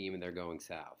lost the team and they're going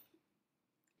south?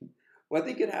 Well, I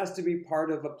think it has to be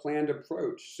part of a planned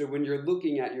approach. So when you're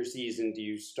looking at your season, do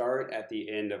you start at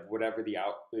the end of whatever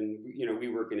and we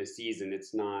work in a season,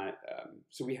 it's not,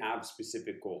 so we have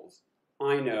specific goals.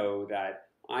 I know that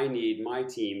I need my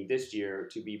team this year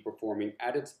to be performing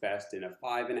at its best in a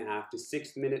 5.5 to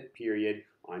 6 minute period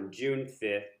on June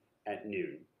 5th at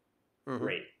noon. Mm-hmm.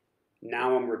 Great.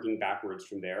 Now I'm working backwards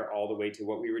from there all the way to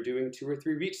what we were doing 2 or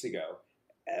 3 weeks ago.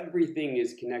 Everything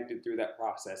is connected through that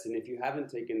process. And if you haven't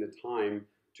taken the time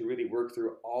to really work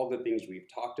through all the things we've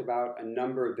talked about, a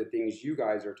number of the things you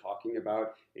guys are talking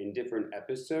about in different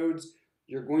episodes,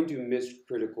 you're going to miss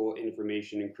critical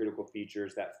information and critical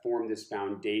features that form this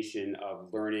foundation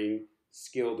of learning,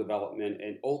 skill development,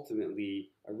 and ultimately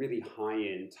a really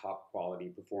high-end, top-quality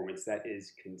performance that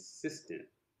is consistent.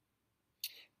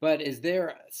 But is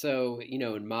there,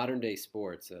 in modern day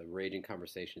sports, a raging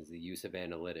conversation is the use of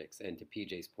analytics. And to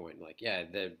PJ's point,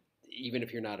 even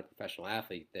if you're not a professional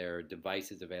athlete, there are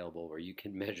devices available where you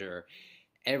can measure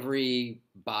every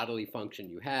bodily function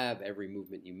you have, every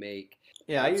movement you make.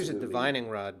 Yeah, Absolutely. I use a divining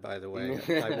rod, by the way.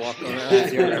 I walk around.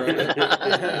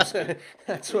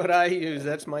 That's what I use.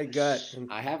 That's my gut.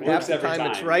 And I have half the time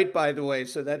it's right, by the way,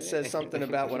 so that says something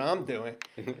about what I'm doing.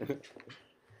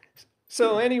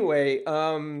 So anyway,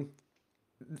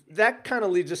 that kind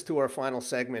of leads us to our final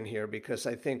segment here because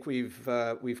I think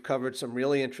we've covered some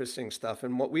really interesting stuff.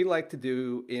 And what we like to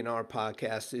do in our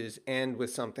podcast is end with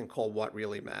something called What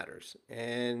Really Matters.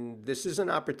 And this is an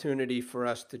opportunity for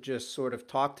us to just sort of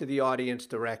talk to the audience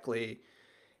directly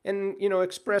and,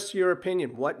 express your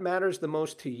opinion. What matters the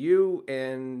most to you?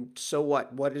 And so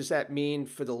what? What does that mean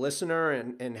for the listener?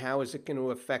 And how is it going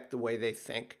to affect the way they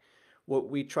think? What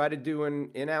we try to do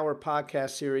in our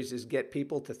podcast series is get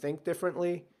people to think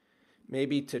differently,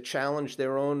 maybe to challenge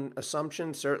their own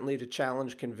assumptions, certainly to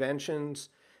challenge conventions.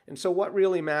 And so what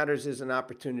really matters is an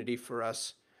opportunity for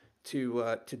us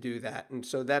to do that. And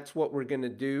so that's what we're going to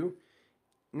do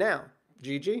now.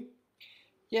 Gigi?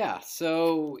 Yeah,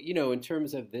 so, in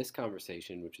terms of this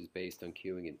conversation, which is based on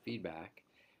cueing and feedback,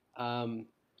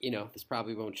 this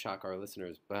probably won't shock our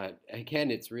listeners, but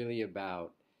again, it's really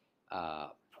about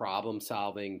problem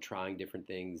solving, trying different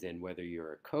things, and whether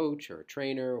you're a coach or a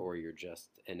trainer or you're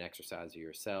just an exerciser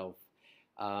yourself,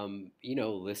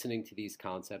 listening to these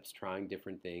concepts, trying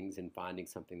different things and finding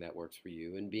something that works for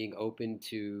you and being open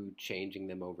to changing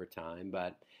them over time.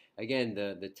 But again,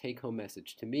 the take-home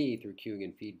message to me through cueing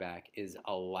and feedback is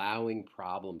allowing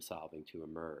problem solving to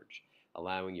emerge,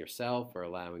 allowing yourself or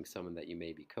allowing someone that you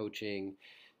may be coaching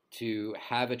to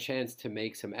have a chance to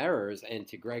make some errors, and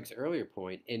to Greg's earlier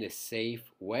point, in a safe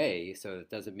way. So it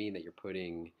doesn't mean that you're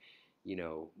putting,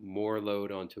 more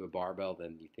load onto a barbell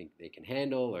than you think they can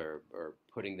handle, or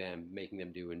making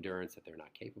them do endurance that they're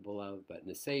not capable of, but in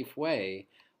a safe way,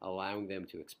 allowing them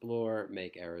to explore,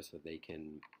 make errors so they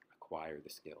can acquire the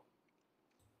skill.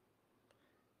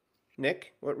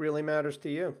 Nick, what really matters to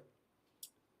you?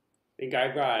 I think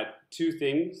I've got two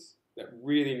things that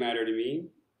really matter to me.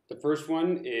 The first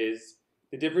one is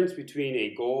the difference between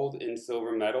a gold and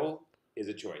silver medal is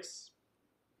a choice.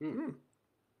 Mm-hmm.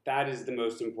 That is the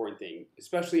most important thing,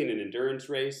 especially in an endurance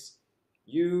race.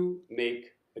 You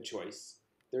make a choice.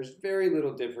 There's very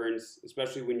little difference,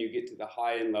 especially when you get to the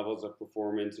high-end levels of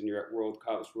performance and you're at World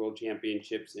Cups, World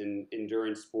Championships in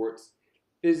endurance sports.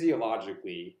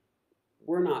 Physiologically,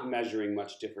 we're not measuring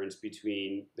much difference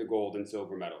between the gold and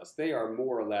silver medalists. They are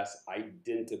more or less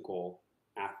identical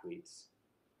athletes.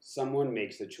 Someone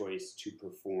makes a choice to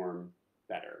perform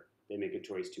better. They make a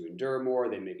choice to endure more.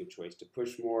 They make a choice to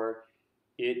push more.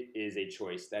 It is a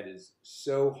choice that is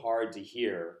so hard to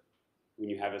hear when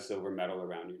you have a silver medal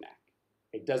around your neck.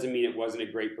 It doesn't mean it wasn't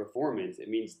a great performance. It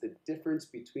means the difference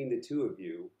between the two of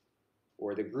you,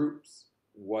 or the groups,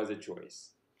 was a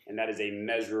choice. And that is a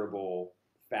measurable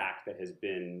fact that has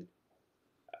been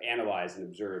analyzed and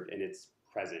observed, and it's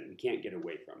present. You can't get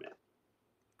away from it.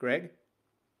 Greg?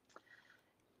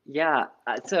 Yeah,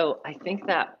 so I think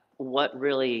that what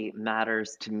really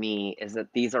matters to me is that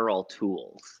these are all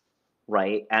tools,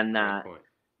 right? And that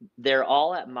they're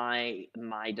all at my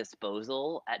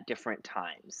disposal at different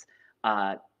times.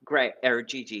 Greg or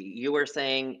Gigi, you were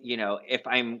saying, if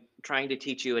I'm trying to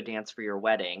teach you a dance for your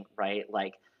wedding, right?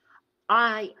 Like,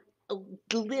 I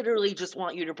literally just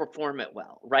want you to perform it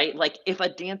well, right? Like, if a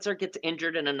dancer gets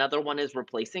injured and another one is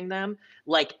replacing them,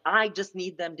 like, I just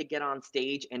need them to get on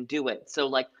stage and do it. So,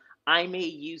 like, I may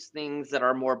use things that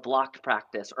are more blocked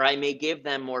practice, or I may give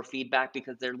them more feedback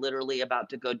because they're literally about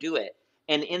to go do it.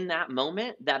 And in that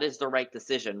moment, that is the right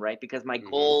decision, right? Because my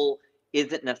goal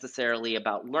isn't necessarily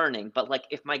about learning, but like,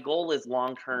 if my goal is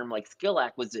long-term, like, skill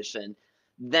acquisition,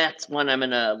 that's when I'm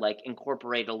gonna like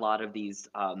incorporate a lot of these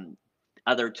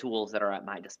other tools that are at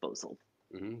my disposal.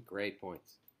 Great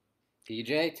points.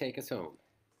 TJ, take us home.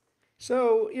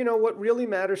 So, what really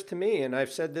matters to me, and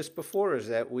I've said this before, is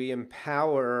that we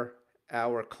empower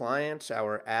our clients,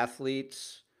 our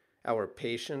athletes, our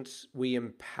patients. We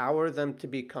empower them to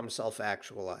become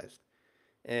self-actualized.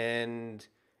 And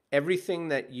everything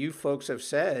that you folks have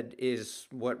said is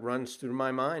what runs through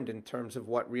my mind in terms of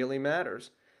what really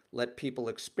matters. Let people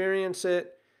experience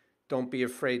it. Don't be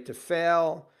afraid to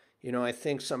fail. I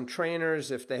think some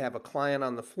trainers, if they have a client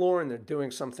on the floor and they're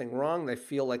doing something wrong, they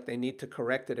feel like they need to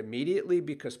correct it immediately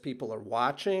because people are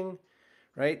watching,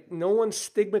 right? No one's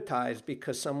stigmatized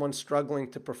because someone's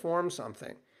struggling to perform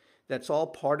something. That's all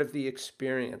part of the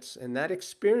experience. And that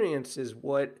experience is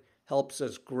what helps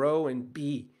us grow and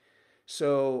be.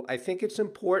 So I think it's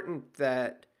important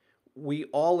that we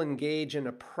all engage in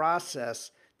a process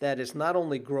that is not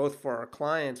only growth for our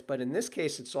clients, but in this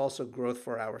case, it's also growth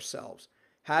for ourselves.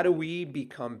 How do we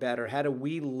become better? How do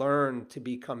we learn to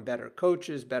become better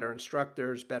coaches, better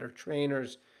instructors, better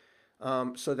trainers,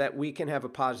 so that we can have a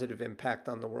positive impact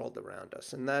on the world around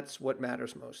us? And that's what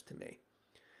matters most to me.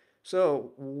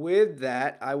 So with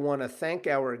that, I want to thank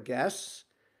our guests,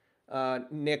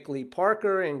 Nich Lee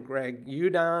Parker and Greg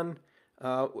Youdan.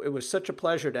 It was such a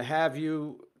pleasure to have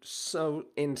you. So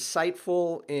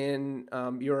insightful in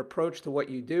your approach to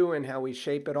what you do and how we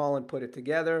shape it all and put it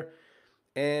together.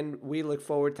 And we look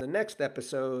forward to the next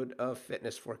episode of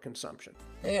Fitness for Consumption.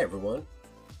 Hey everyone.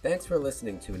 Thanks for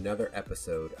listening to another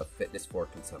episode of Fitness for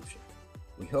Consumption.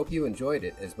 We hope you enjoyed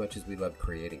it as much as we loved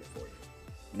creating it for you.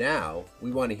 Now,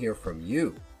 we want to hear from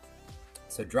you.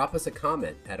 So drop us a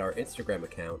comment at our Instagram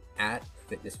account at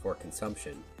Fitness for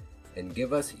Consumption and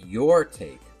give us your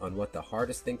take on what the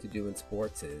hardest thing to do in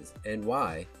sports is and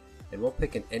why, and we'll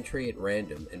pick an entry at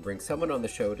random and bring someone on the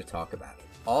show to talk about it.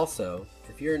 Also,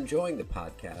 if you're enjoying the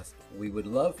podcast, we would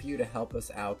love for you to help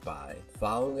us out by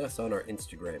following us on our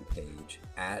Instagram page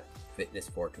at Fitness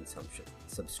for Consumption,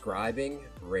 subscribing,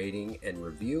 rating, and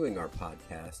reviewing our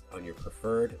podcast on your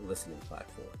preferred listening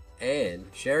platform, and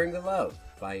sharing the love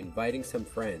by inviting some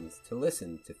friends to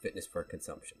listen to Fitness for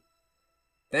Consumption.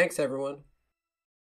 Thanks, everyone.